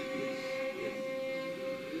God.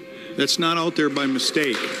 That's not out there by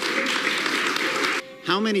mistake.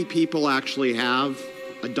 How many people actually have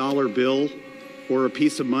a dollar bill or a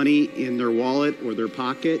piece of money in their wallet or their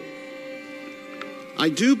pocket? I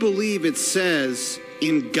do believe it says,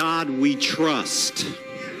 "In God we trust."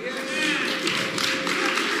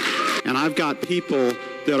 And I've got people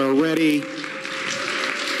that are ready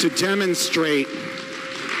to demonstrate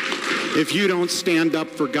if you don't stand up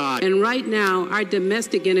for God. And right now, our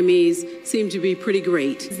domestic enemies seem to be pretty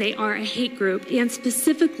great. They are a hate group, and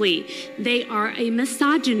specifically, they are a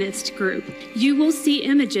misogynist group. You will see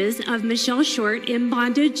images of Michelle Short in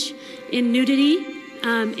bondage, in nudity,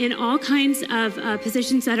 in all kinds of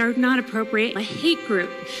positions that are not appropriate. A hate group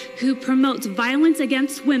who promotes violence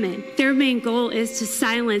against women. Their main goal is to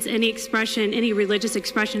silence any expression, any religious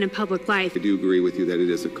expression in public life. I do agree with you that it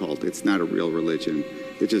is a cult. It's not a real religion.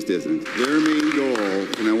 It just isn't. Their main goal,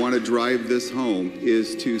 and I want to drive this home,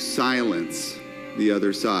 is to silence the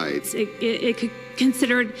other side. It could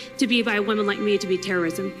considered to be by a woman like me to be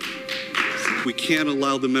terrorism. We can't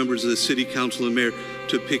allow the members of the city council and mayor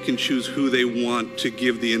to pick and choose who they want to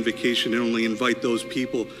give the invocation and only invite those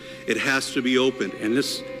people. It has to be open. And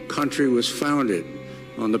this country was founded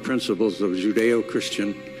on the principles of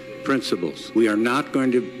Judeo-Christian principles. We are not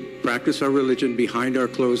going to practice our religion behind our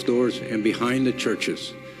closed doors and behind the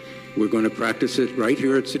churches. We're going to practice it right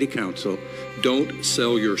here at City Council. Don't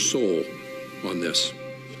sell your soul on this.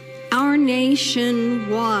 Our nation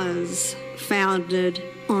was founded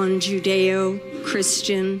on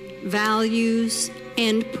Judeo-Christian values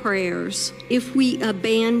and prayers. If we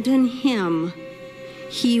abandon him,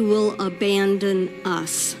 he will abandon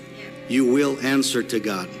us. You will answer to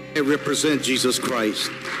God. I represent Jesus Christ.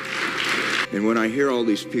 And when I hear all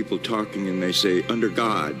these people talking and they say, under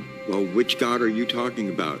God, well, which God are you talking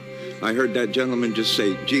about? I heard that gentleman just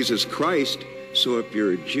say, Jesus Christ. So if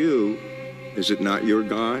you're a Jew, is it not your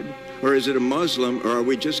God? Or is it a Muslim, or are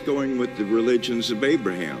we just going with the religions of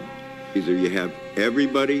Abraham? Either you have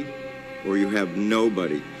everybody or you have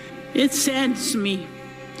nobody. It saddens me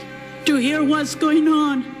to hear what's going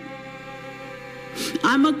on.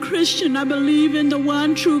 I'm a Christian. I believe in the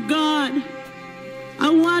one true God. I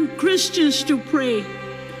want Christians to pray.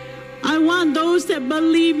 I want those that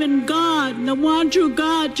believe in God, the one true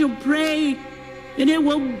God, to pray, and it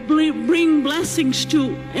will bring blessings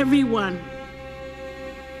to everyone.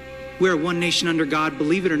 We're one nation under God,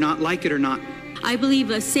 believe it or not, like it or not. I believe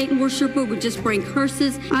a Satan worshiper would just bring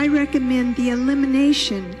curses. I recommend the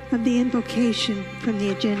elimination of the invocation from the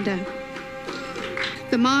agenda.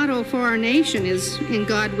 The motto for our nation is, "In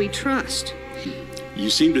God we trust." You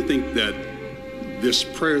seem to think that this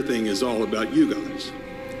prayer thing is all about you guys.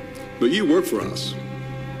 But you work for us.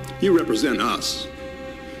 You represent us.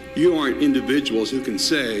 You aren't individuals who can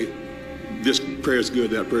say, this prayer is good,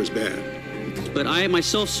 that prayer is bad. But I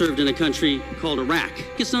myself served in a country called Iraq.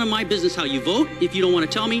 It's none of my business how you vote if you don't want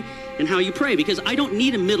to tell me, and how you pray, because I don't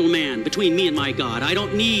need a middleman between me and my God. I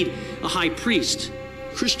don't need a high priest.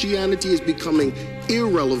 Christianity is becoming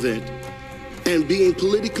irrelevant, and being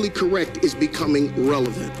politically correct is becoming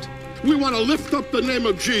relevant. We want to lift up the name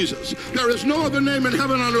of Jesus. There is no other name in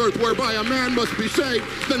heaven and earth whereby a man must be saved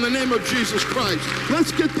than the name of Jesus Christ.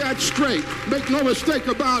 Let's get that straight. Make no mistake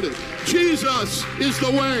about it. Jesus is the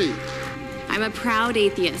way. I'm a proud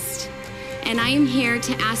atheist, and I am here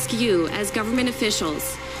to ask you, as government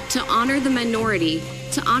officials, to honor the minority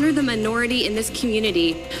in this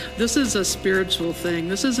community. This is a spiritual thing.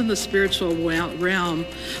 This is in the spiritual realm.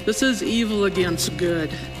 This is evil against good.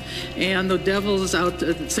 And the devil is out,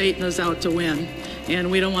 Satan is out to win.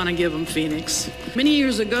 And we don't want to give him Phoenix. Many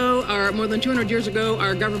years ago, more than 200 years ago,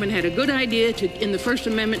 our government had a good idea in the First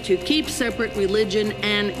Amendment to keep separate religion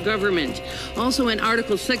and government. Also in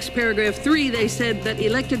Article 6, Paragraph 3, they said that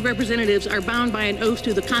elected representatives are bound by an oath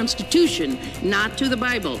to the Constitution, not to the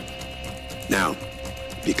Bible. Now,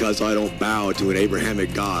 because I don't bow to an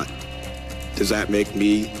Abrahamic God, does that make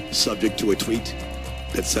me subject to a tweet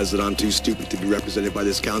that says that I'm too stupid to be represented by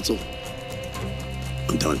this council?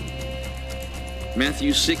 I'm done.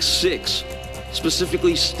 Matthew 6:6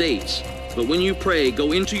 specifically states, "But when you pray,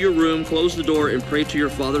 go into your room, close the door, and pray to your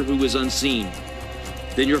Father who is unseen.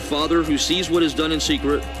 Then your Father who sees what is done in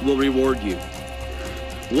secret will reward you."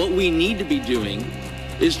 What we need to be doing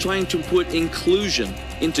is trying to put inclusion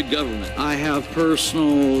into government. I have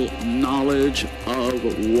personal knowledge of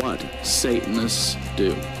what Satanists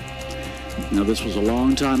do. Now, this was a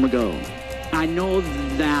long time ago. I know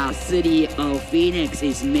the city of Phoenix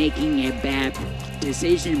is making a bad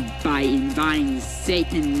decision by inviting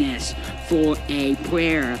Satanists for a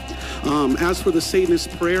prayer. As for the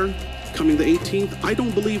Satanist prayer coming the 18th, I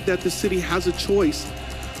don't believe that the city has a choice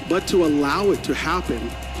but to allow it to happen.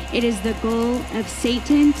 It is the goal of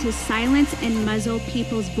Satan to silence and muzzle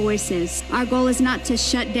people's voices. Our goal is not to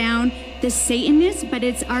shut down the Satanists, but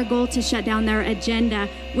it's our goal to shut down their agenda,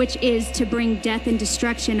 which is to bring death and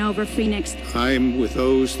destruction over Phoenix. I'm with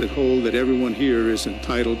those that hold that everyone here is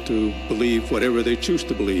entitled to believe whatever they choose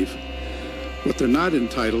to believe. What they're not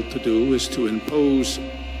entitled to do is to impose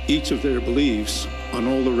each of their beliefs on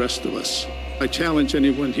all the rest of us. I challenge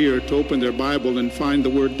anyone here to open their Bible and find the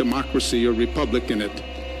word democracy or republic in it.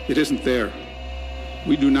 It isn't there.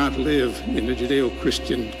 We do not live in a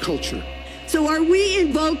Judeo-Christian culture. So are we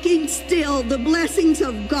invoking still the blessings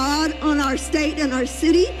of God on our state and our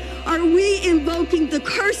city? Are we invoking the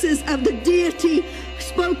curses of the deity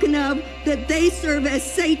spoken of, that they serve as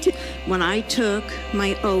Satan? When I took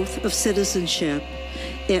my oath of citizenship,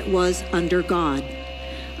 it was under God.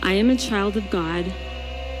 I am a child of God.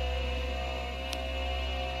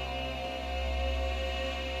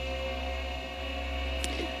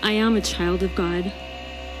 I am a child of God.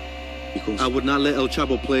 I would not let El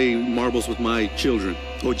Chapo play marbles with my children.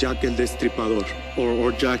 O Jack el Destripador.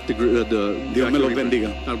 Or Jack the Dios me los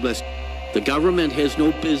bendiga. God bless. The government has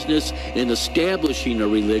no business in establishing a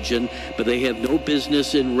religion, but they have no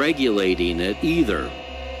business in regulating it either.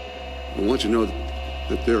 I want you to know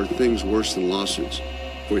that there are things worse than lawsuits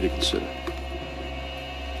for you to consider.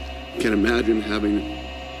 You can imagine having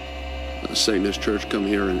a Satanist church come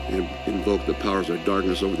here and invoke the powers of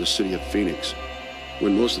darkness over the city of Phoenix,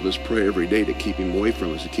 when most of us pray every day to keep him away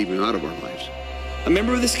from us, to keep him out of our lives. A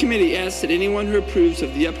member of this committee asks that anyone who approves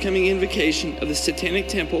of the upcoming invocation of the Satanic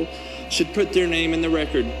Temple should put their name in the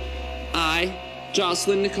record. I,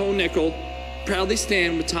 Jocelyn Nicole Nickel, proudly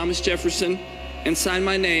stand with Thomas Jefferson and sign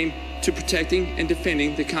my name to protecting and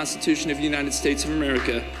defending the Constitution of the United States of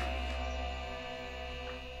America.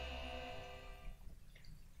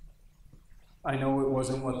 I know it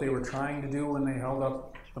wasn't what they were trying to do when they held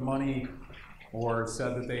up the money or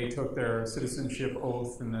said that they took their citizenship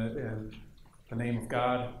oath in the name of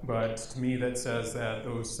God, but to me that says that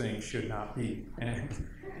those things should not be,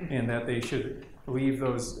 and that they should leave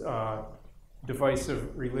those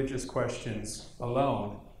divisive religious questions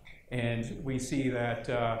alone. And we see that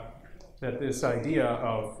that this idea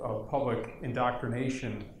of public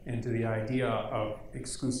indoctrination into the idea of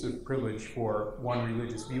exclusive privilege for one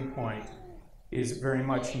religious viewpoint is very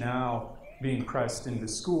much now being pressed into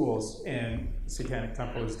schools, and Satanic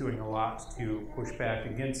Temple is doing a lot to push back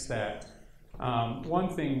against that. One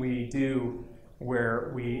thing we do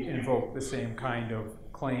where we invoke the same kind of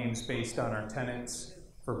claims based on our tenets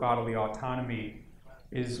for bodily autonomy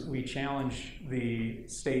is we challenge the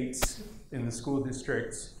states in the school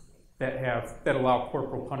districts that allow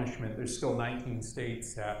corporal punishment. There's still 19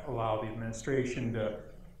 states that allow the administration to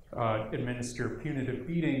administer punitive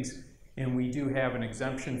beatings, and we do have an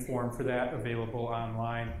exemption form for that available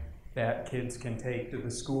online that kids can take to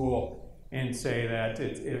the school and say that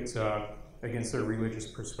it's against their religious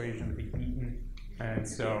persuasion to be beaten. And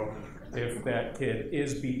so if that kid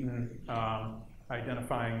is beaten,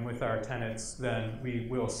 identifying with our tenets, then we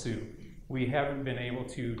will sue. We haven't been able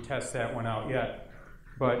to test that one out yet,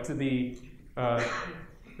 but the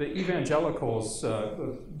evangelicals,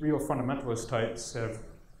 the real fundamentalist types, have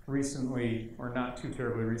recently, or not too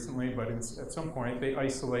terribly recently, but at some point, they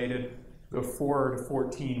isolated the 4 to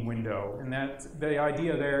 14 window. And the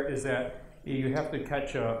idea there is that you have to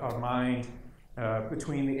catch a mind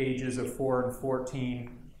between the ages of 4 and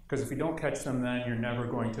 14, because if you don't catch them then, you're never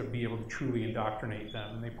going to be able to truly indoctrinate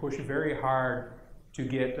them. And they push very hard to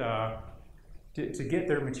get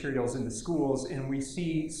their materials into schools, and we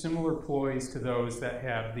see similar ploys to those that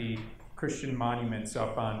have the Christian monuments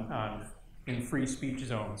up in free speech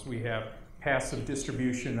zones. We have passive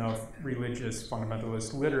distribution of religious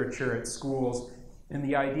fundamentalist literature at schools, and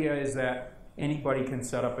the idea is that anybody can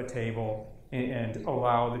set up a table and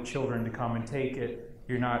allow the children to come and take it.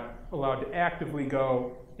 You're not allowed to actively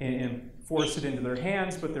go and force it into their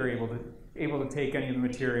hands, but they're able to take any of the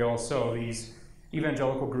material. So these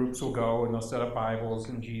evangelical groups will go and they'll set up Bibles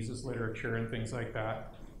and Jesus literature and things like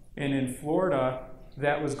that. And in Florida,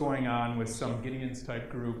 that was going on with some Gideon's type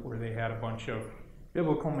group where they had a bunch of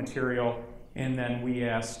biblical material, and then we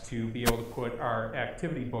asked to be able to put our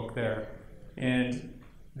activity book there. And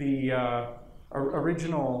the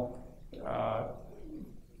original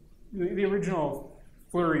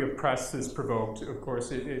flurry of press this provoked, of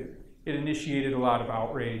course, it initiated a lot of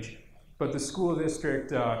outrage, but the school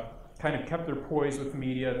district kind of kept their poise with the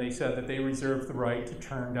media. They said that they reserved the right to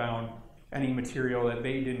turn down any material that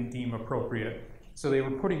they didn't deem appropriate. So they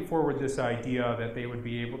were putting forward this idea that they would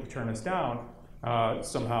be able to turn us down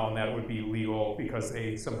somehow, and that it would be legal because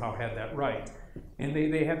they somehow had that right. And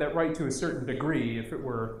they had that right to a certain degree. If it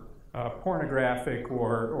were pornographic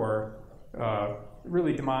or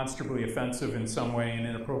really demonstrably offensive in some way and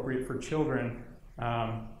inappropriate for children,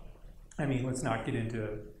 I mean, let's not get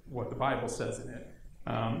into what the Bible says in it.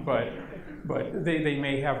 But they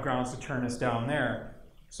may have grounds to turn us down there.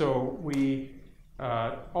 So we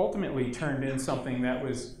ultimately turned in something that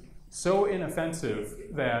was so inoffensive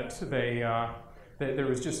that that there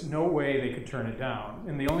was just no way they could turn it down.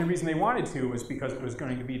 And the only reason they wanted to was because it was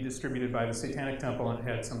going to be distributed by the Satanic Temple and it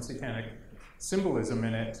had some satanic symbolism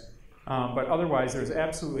in it. But otherwise, there's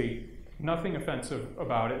absolutely nothing offensive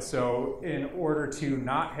about it. So in order to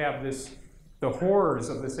not have the horrors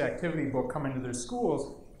of this activity book come into their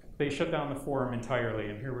schools, they shut down the forum entirely.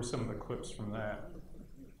 And here were some of the clips from that.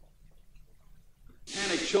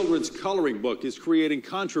 Satanic children's coloring book is creating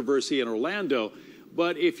controversy in Orlando.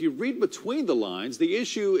 But if you read between the lines, the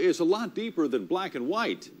issue is a lot deeper than black and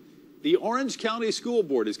white. The Orange County School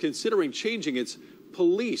Board is considering changing its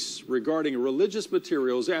police regarding religious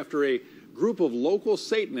materials after a group of local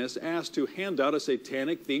Satanists asked to hand out a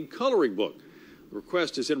satanic-themed coloring book. The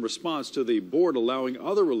request is in response to the board allowing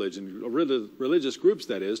other religious groups,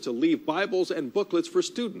 that is, to leave Bibles and booklets for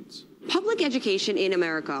students. Public education in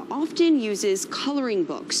America often uses coloring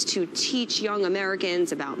books to teach young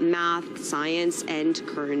Americans about math, science, and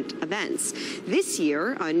current events. This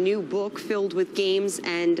year, a new book filled with games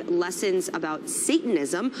and lessons about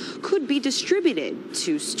Satanism could be distributed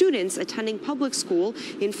to students attending public school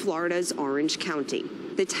in Florida's Orange County.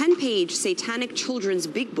 The 10-page Satanic Children's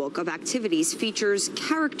Big Book of Activities features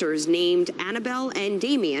characters named Annabelle and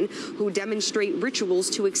Damien who demonstrate rituals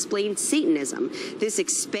to explain Satanism. This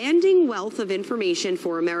expanding wealth of information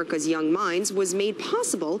for America's young minds was made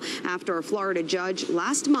possible after a Florida judge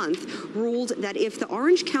last month ruled that if the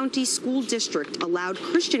Orange County School District allowed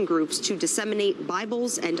Christian groups to disseminate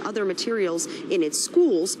Bibles and other materials in its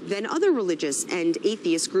schools, then other religious and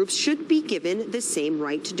atheist groups should be given the same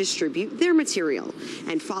right to distribute their material.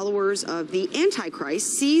 And followers of the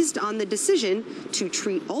Antichrist seized on the decision to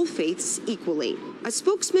treat all faiths equally. A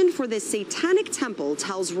spokesman for the Satanic Temple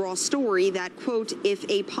tells Raw Story that, quote, if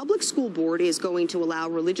a public school board is going to allow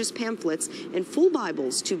religious pamphlets and full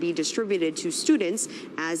Bibles to be distributed to students,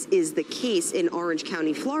 as is the case in Orange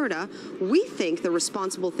County, Florida, we think the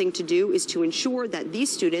responsible thing to do is to ensure that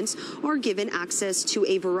these students are given access to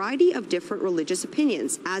a variety of different religious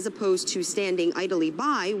opinions, as opposed to standing idly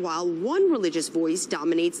by while one religious voice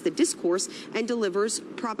dominates the discourse and delivers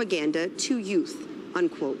propaganda to youth,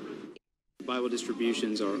 unquote. Bible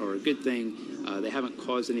distributions are a good thing. They haven't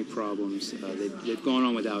caused any problems. They've gone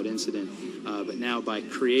on without incident. But now by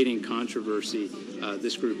creating controversy,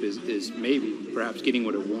 this group is maybe perhaps getting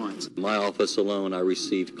what it wants. In my office alone, I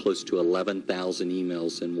received close to 11,000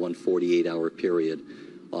 emails in one 48-hour period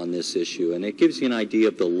on this issue. And it gives you an idea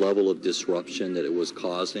of the level of disruption that it was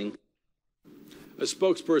causing. A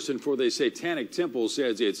spokesperson for the Satanic Temple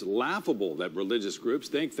says it's laughable that religious groups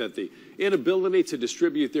think that the inability to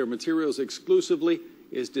distribute their materials exclusively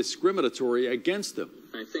is discriminatory against them.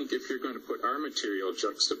 I think if you're going to put our material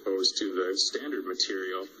juxtaposed to the standard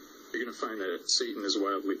material, you're going to find that Satan is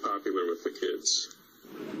wildly popular with the kids.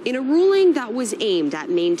 In a ruling that was aimed at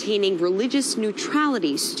maintaining religious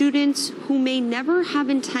neutrality, students who may never have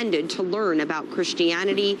intended to learn about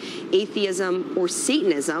Christianity, atheism, or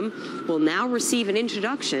Satanism will now receive an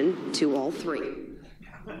introduction to all three.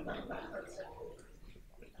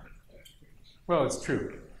 Well, it's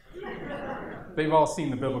true. They've all seen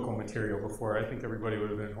the biblical material before. I think everybody would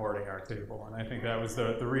have been hoarding our table, and I think that was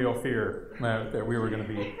the real fear, that we were going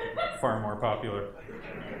to be far more popular.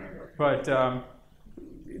 But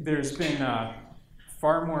there's been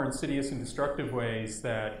far more insidious and destructive ways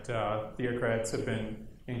that theocrats have been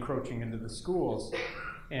encroaching into the schools.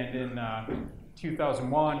 And in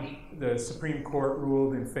 2001, the Supreme Court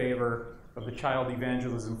ruled in favor of the Child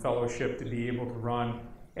Evangelism Fellowship to be able to run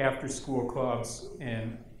after-school clubs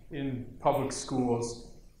in public schools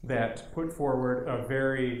that put forward a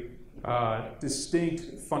very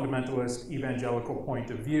distinct fundamentalist evangelical point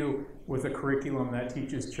of view with a curriculum that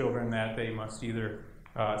teaches children that they must either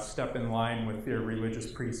step in line with their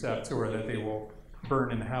religious precepts or that they will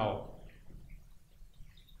burn in hell.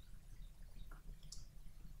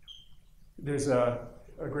 There's a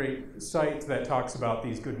great site that talks about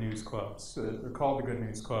these Good News Clubs. They're called the Good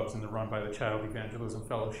News Clubs, and they're run by the Child Evangelism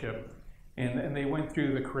Fellowship. And they went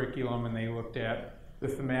through the curriculum and they looked at the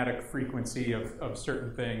thematic frequency of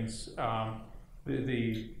certain things,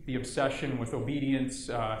 the obsession with obedience,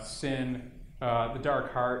 sin. The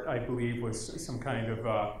dark heart, I believe, was some kind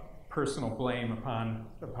of personal blame upon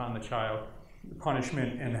the child,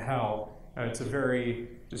 punishment, and hell. It's a very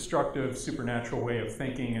destructive, supernatural way of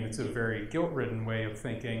thinking, and it's a very guilt-ridden way of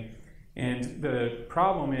thinking. And the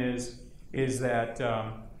problem is that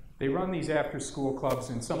they run these after-school clubs,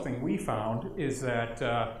 and something we found is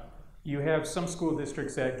that you have some school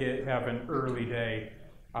districts that have an early day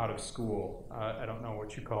out of school. I don't know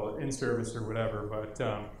what you call it, in-service or whatever, but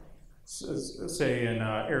say in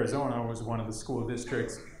Arizona was one of the school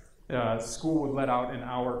districts school would let out an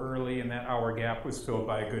hour early, and that hour gap was filled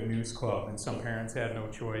by a Good News Club, and some parents had no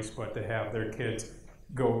choice but to have their kids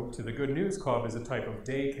go to the Good News Club as a type of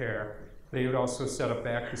daycare. They would also set up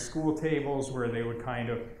back to school tables where they would kind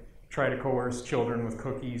of try to coerce children with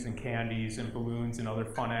cookies and candies and balloons and other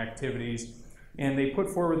fun activities. And they put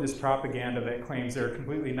forward this propaganda that claims they're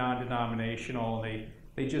completely non-denominational, and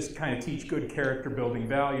they just kind of teach good character building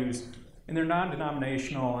values. And they're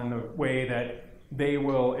non-denominational in the way that they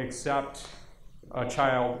will accept a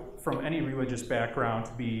child from any religious background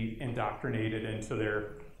to be indoctrinated into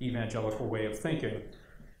their evangelical way of thinking.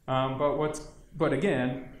 But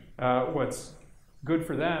again, what's good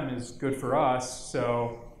for them is good for us.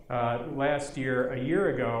 So last year, a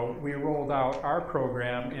year ago, we rolled out our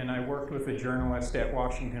program, and I worked with a journalist at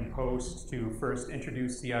Washington Post to first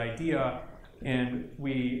introduce the idea, and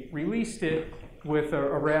we released it with a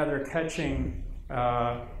rather catching,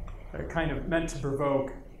 kind of meant to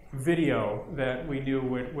provoke video that we knew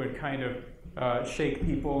would kind of shake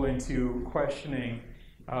people into questioning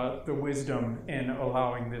the wisdom in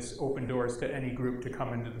allowing this open doors to any group to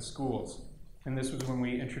come into the schools. And this was when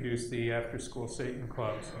we introduced the after-school Satan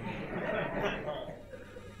clubs.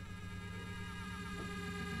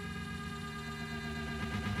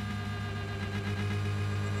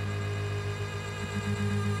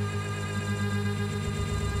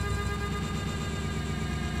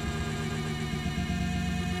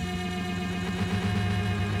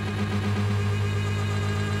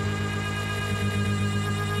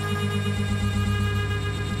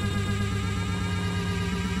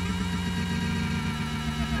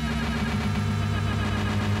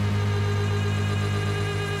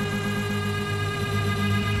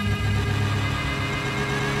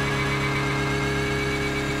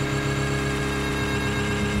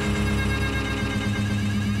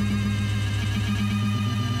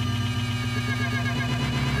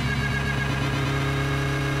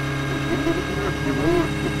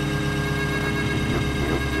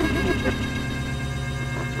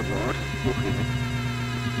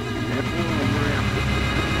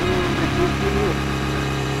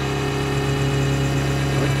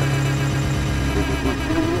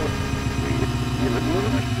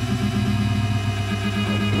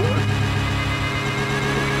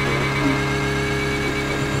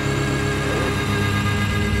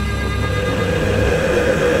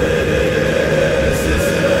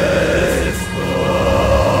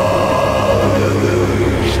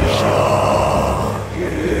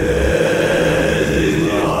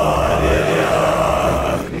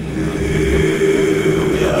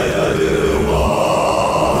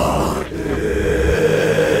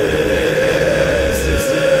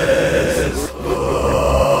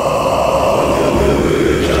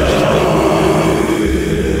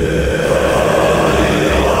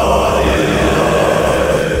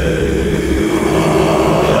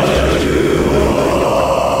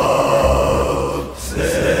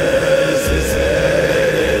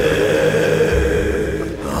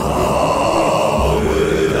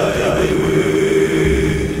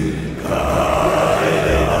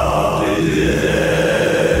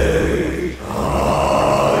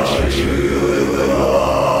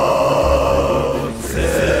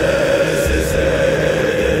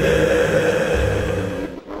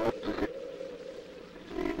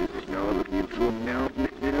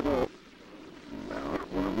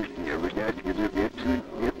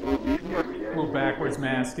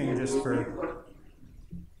 Masking just for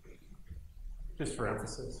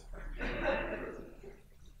emphasis.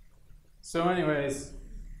 So anyways,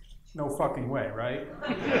 no fucking way, right?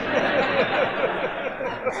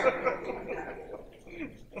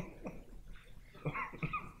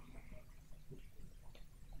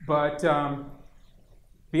 But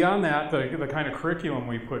beyond that, the kind of curriculum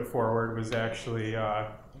we put forward was actually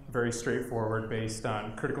very straightforward, based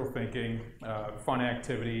on critical thinking, fun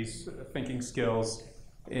activities, thinking skills.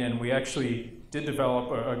 And we actually did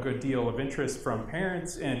develop a good deal of interest from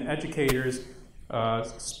parents and educators,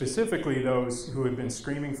 specifically those who had been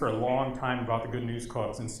screaming for a long time about the Good News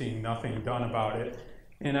Clubs and seeing nothing done about it.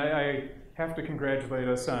 And I have to congratulate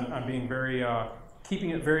us on being very,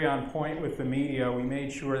 keeping it very on point with the media. We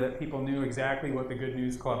made sure that people knew exactly what the Good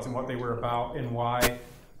News Clubs and what they were about and why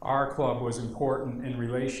our club was important in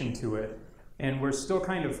relation to it. And we're still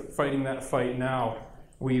kind of fighting that fight now.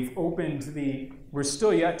 We've opened we're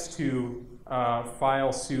still yet to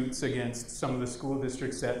file suits against some of the school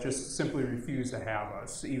districts that just simply refuse to have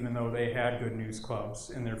us, even though they had Good News Clubs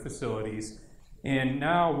in their facilities. And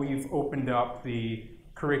now we've opened up the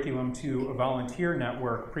curriculum to a volunteer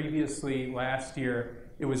network. Previously, last year,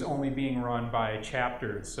 it was only being run by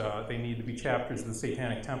chapters. They need to be chapters of the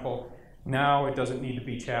Satanic Temple. Now it doesn't need to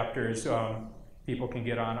be chapters. People can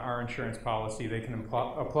get on our insurance policy. They can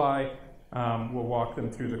apply. We'll walk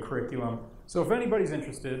them through the curriculum. So if anybody's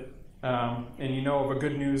interested, and you know of a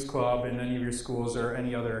good news club in any of your schools or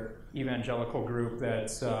any other evangelical group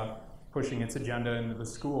that's pushing its agenda into the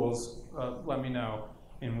schools, let me know,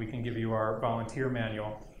 and we can give you our volunteer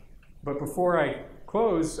manual. But before I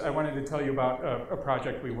close, I wanted to tell you about a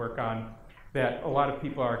project we work on that a lot of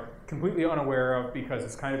people are completely unaware of because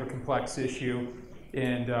it's kind of a complex issue,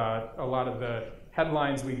 and a lot of the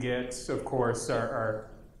headlines we get, of course, are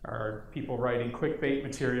people writing clickbait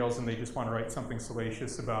materials, and they just want to write something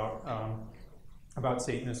salacious about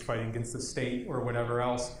Satanists fighting against the state or whatever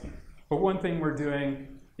else. But one thing we're doing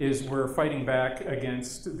is we're fighting back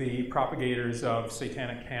against the propagators of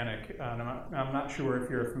satanic panic. I'm not sure if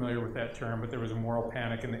you're familiar with that term, but there was a moral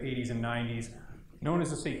panic in the 80s and 90s known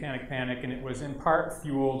as the satanic panic, and it was in part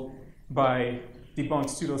fueled by debunked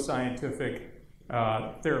pseudoscientific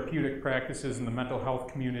therapeutic practices in the mental health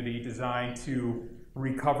community designed to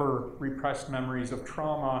recover repressed memories of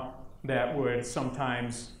trauma that would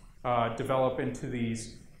sometimes develop into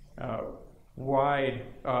these wide,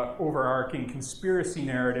 overarching conspiracy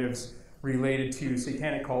narratives related to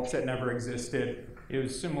satanic cults that never existed. It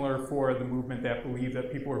was similar for the movement that believed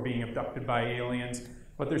that people were being abducted by aliens,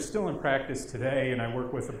 but they're still in practice today, and I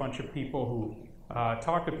work with a bunch of people who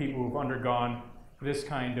talk to people who've undergone this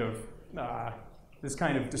kind of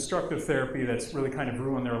destructive therapy that's really kind of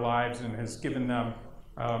ruined their lives and has given them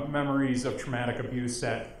memories of traumatic abuse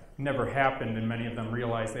that never happened, and many of them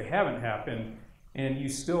realize they haven't happened. And you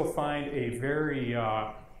still find a very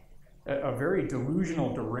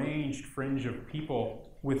delusional, deranged fringe of people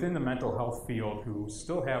within the mental health field who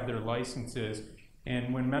still have their licenses.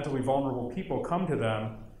 And when mentally vulnerable people come to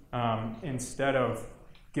them, instead of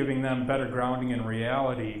giving them better grounding in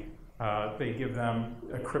reality, they give them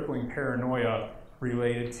a crippling paranoia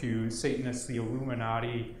related to Satanists, the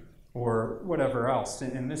Illuminati, or whatever else.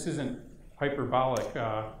 And this isn't hyperbolic.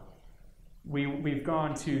 We've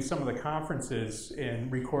gone to some of the conferences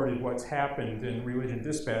and recorded what's happened, and Religion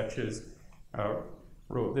Dispatches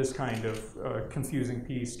wrote this kind of confusing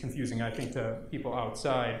piece, confusing I think to people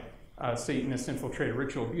outside. Satanists infiltrated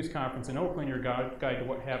ritual abuse conference in Oakland, your guide to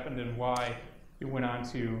what happened and why. It went on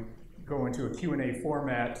to go into a Q&A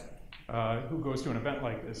format. Who goes to an event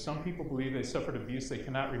like this? Some people believe they suffered abuse they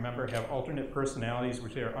cannot remember, have alternate personalities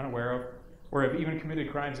which they are unaware of, or have even committed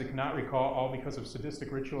crimes they cannot recall, all because of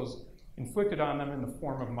sadistic rituals inflicted on them in the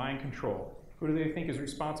form of mind control. Who do they think is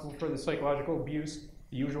responsible for the psychological abuse?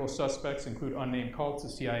 The usual suspects include unnamed cults, the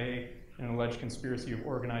CIA, and an alleged conspiracy of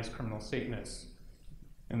organized criminal Satanists.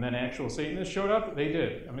 And then actual Satanists showed up? They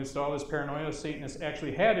did. Amidst all this paranoia, Satanists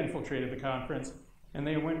actually had infiltrated the conference, and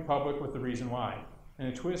they went public with the reason why. In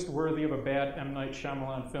a twist worthy of a bad M. Night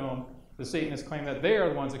Shyamalan film, the Satanists claim that they are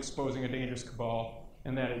the ones exposing a dangerous cabal,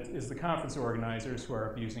 and that it is the conference organizers who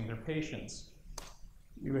are abusing their patients.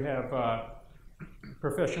 You have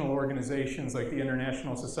professional organizations like the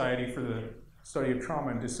International Society for the Study of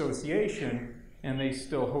Trauma and Dissociation, and they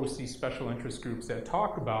still host these special interest groups that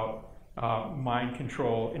talk about mind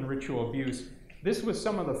control and ritual abuse. This was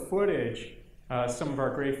some of the footage some of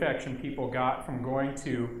our Grey Faction people got from going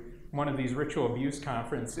to one of these ritual abuse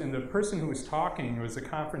conferences, and the person who was talking was a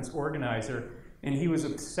conference organizer, and he was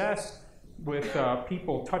obsessed with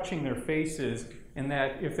people touching their faces, and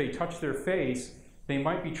that if they touch their face, they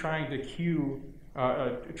might be trying to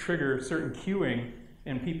trigger certain cueing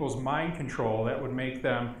in people's mind control that would make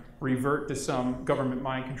them revert to some government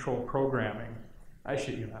mind control programming. I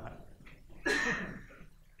shit you not.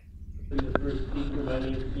 The first speaker, my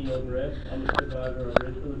name is Keno Brett. I'm a survivor of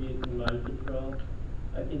ritual abuse and mind control.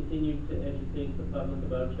 I continue to educate the public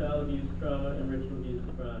about child abuse trauma and ritual abuse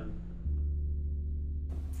crime.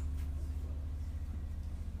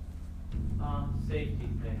 Safety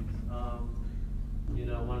things. You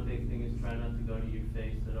know, one big thing is try not to go to your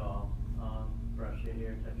face at all. Brush your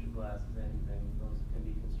hair, touch your glasses, anything. Those can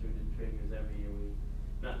be construed as triggers every year.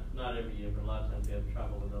 Not every year, but a lot of times we have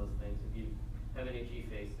trouble with those things. If you have an itchy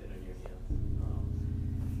face, sit on your hands.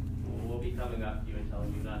 We'll be coming up to you and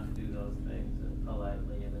telling you not to do those things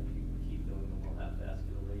politely, and if you keep doing them, we'll have to ask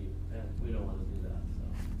you to leave. And we don't want to do that,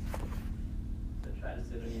 so try to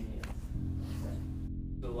sit on your hands. Okay.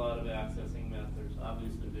 There's a lot of accessing methods.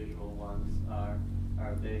 Obviously, visual ones are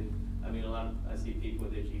big. I mean, I see people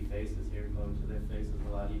with itchy faces here going to their faces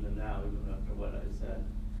a lot, even now, even after what I said.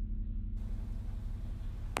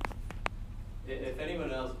 If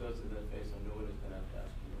anyone else goes to their face, I know what it's going to have to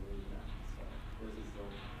ask you to leave now. So this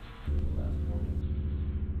is the last warning.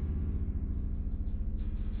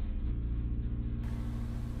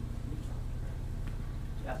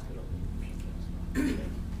 Ask it over. I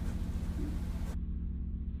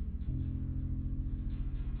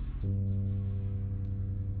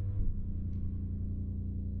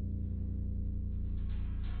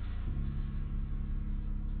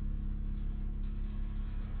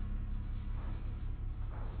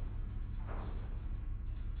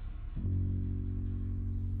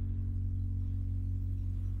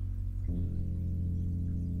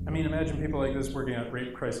mean, imagine people like this working at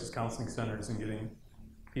rape crisis counseling centers and getting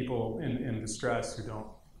people in distress who don't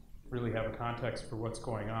really have a context for what's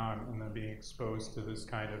going on, and then being exposed to this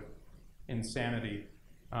kind of insanity.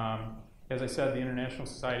 As I said, the International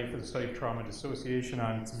Society for the Study of Trauma and Dissociation,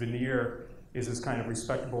 on its veneer, is this kind of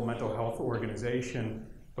respectable mental health organization,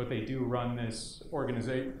 but they do run this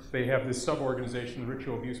organization. They have this sub-organization, the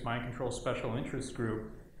Ritual Abuse Mind Control Special Interest Group,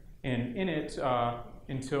 and in it,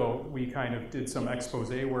 until we kind of did some expose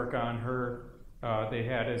work on her, they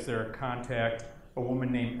had as their contact a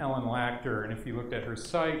woman named Ellen Lachter, and if you looked at her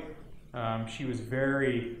site, she was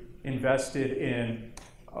very invested in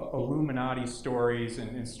Illuminati stories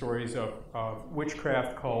and stories of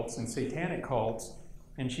witchcraft cults and satanic cults,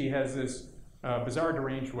 and she has this bizarre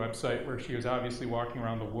deranged website where she was obviously walking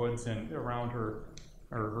around the woods and around her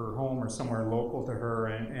home or somewhere local to her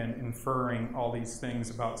and inferring all these things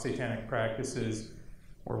about satanic practices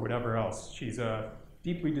or whatever else. She's a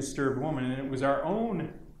deeply disturbed woman, and it was our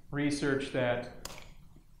own research that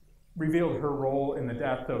revealed her role in the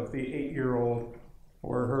death of the 8-year-old,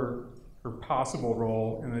 or her possible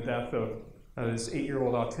role in the death of this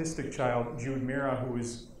 8-year-old autistic child, Jude Mira, who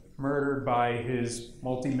was murdered by his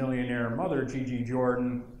multimillionaire mother, Gigi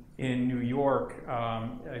Jordan, in New York,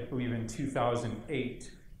 I believe in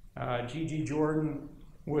 2008. Gigi Jordan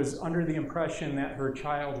was under the impression that her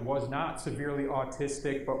child was not severely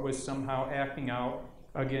autistic, but was somehow acting out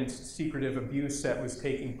against secretive abuse that was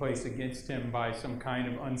taking place against him by some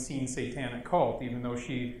kind of unseen satanic cult. Even though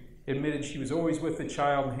she admitted she was always with the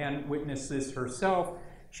child and hadn't witnessed this herself,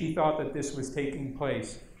 she thought that this was taking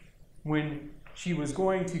place. When she was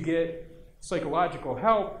going to get psychological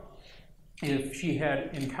help, if she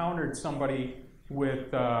had encountered somebody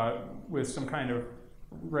with some kind of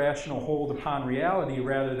rational hold upon reality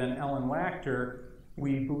rather than Ellen Lachter,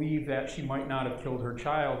 we believe that she might not have killed her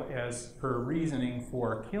child, as her reasoning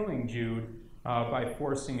for killing Jude by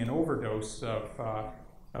forcing an overdose of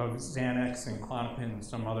Xanax and Klonopin and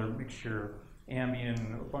some other mixture of Ambien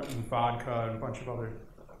and vodka and a bunch of other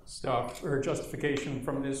stuff. Her justification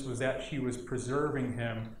from this was that she was preserving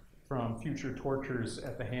him from future tortures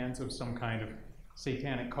at the hands of some kind of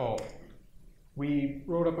satanic cult. We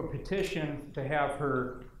wrote up a petition to have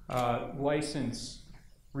her license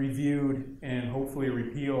reviewed and hopefully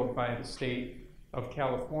repealed by the state of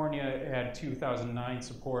California. It had 2,009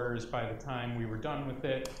 supporters by the time we were done with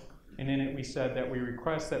it. And in it we said that we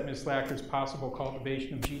request that Ms. Lachter's possible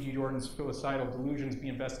cultivation of Gigi Jordan's filicidal delusions be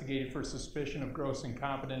investigated for suspicion of gross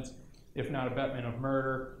incompetence, if not abetment of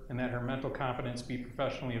murder, and that her mental competence be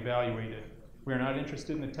professionally evaluated. We are not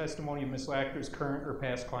interested in the testimony of Ms. Lachter's current or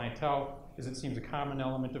past clientele, as it seems a common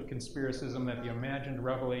element of conspiracism that the imagined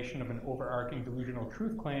revelation of an overarching delusional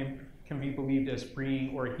truth claim can be believed as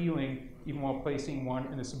freeing or healing, even while placing one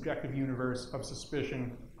in a subjective universe of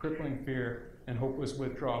suspicion, crippling fear, and hopeless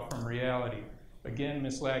withdrawal from reality. Again,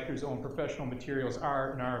 Ms. Lachter's own professional materials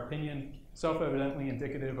are, in our opinion, self-evidently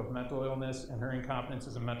indicative of mental illness and her incompetence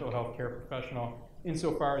as a mental health care professional,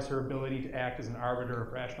 insofar as her ability to act as an arbiter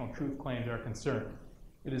of rational truth claims are concerned.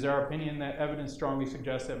 It is our opinion that evidence strongly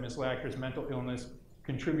suggests that Ms. Lachter's mental illness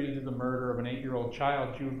contributed to the murder of an 8-year-old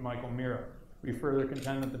child, Jude Michael Mira. We further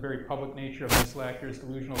contend that the very public nature of Ms. Lachter's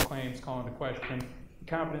delusional claims call into question the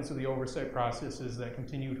competence of the oversight processes that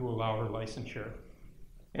continue to allow her licensure.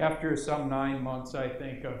 After some 9 months, I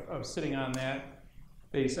think, of sitting on that,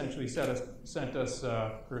 they essentially sent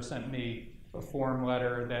me a form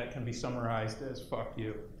letter that can be summarized as "fuck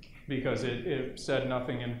you," because it said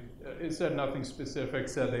nothing, and it said nothing specific.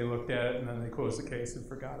 Said they looked at it and then they closed the case and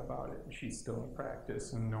forgot about it. And she's still in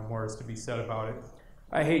practice, and no more is to be said about it.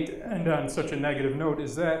 I hate to end on such a negative note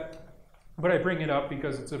as that, but I bring it up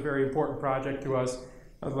because it's a very important project to us.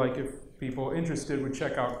 I'd like if people interested would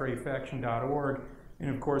check out greyfaction.org. And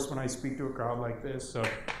of course, when I speak to a crowd like this of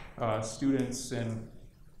students and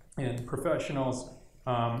professionals,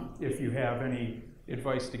 if you have any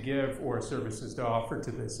advice to give or services to offer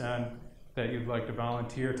to this end that you'd like to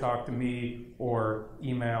volunteer, talk to me or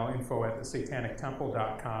email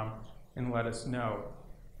info@thesatanictemple.com and let us know.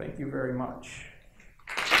 Thank you very much.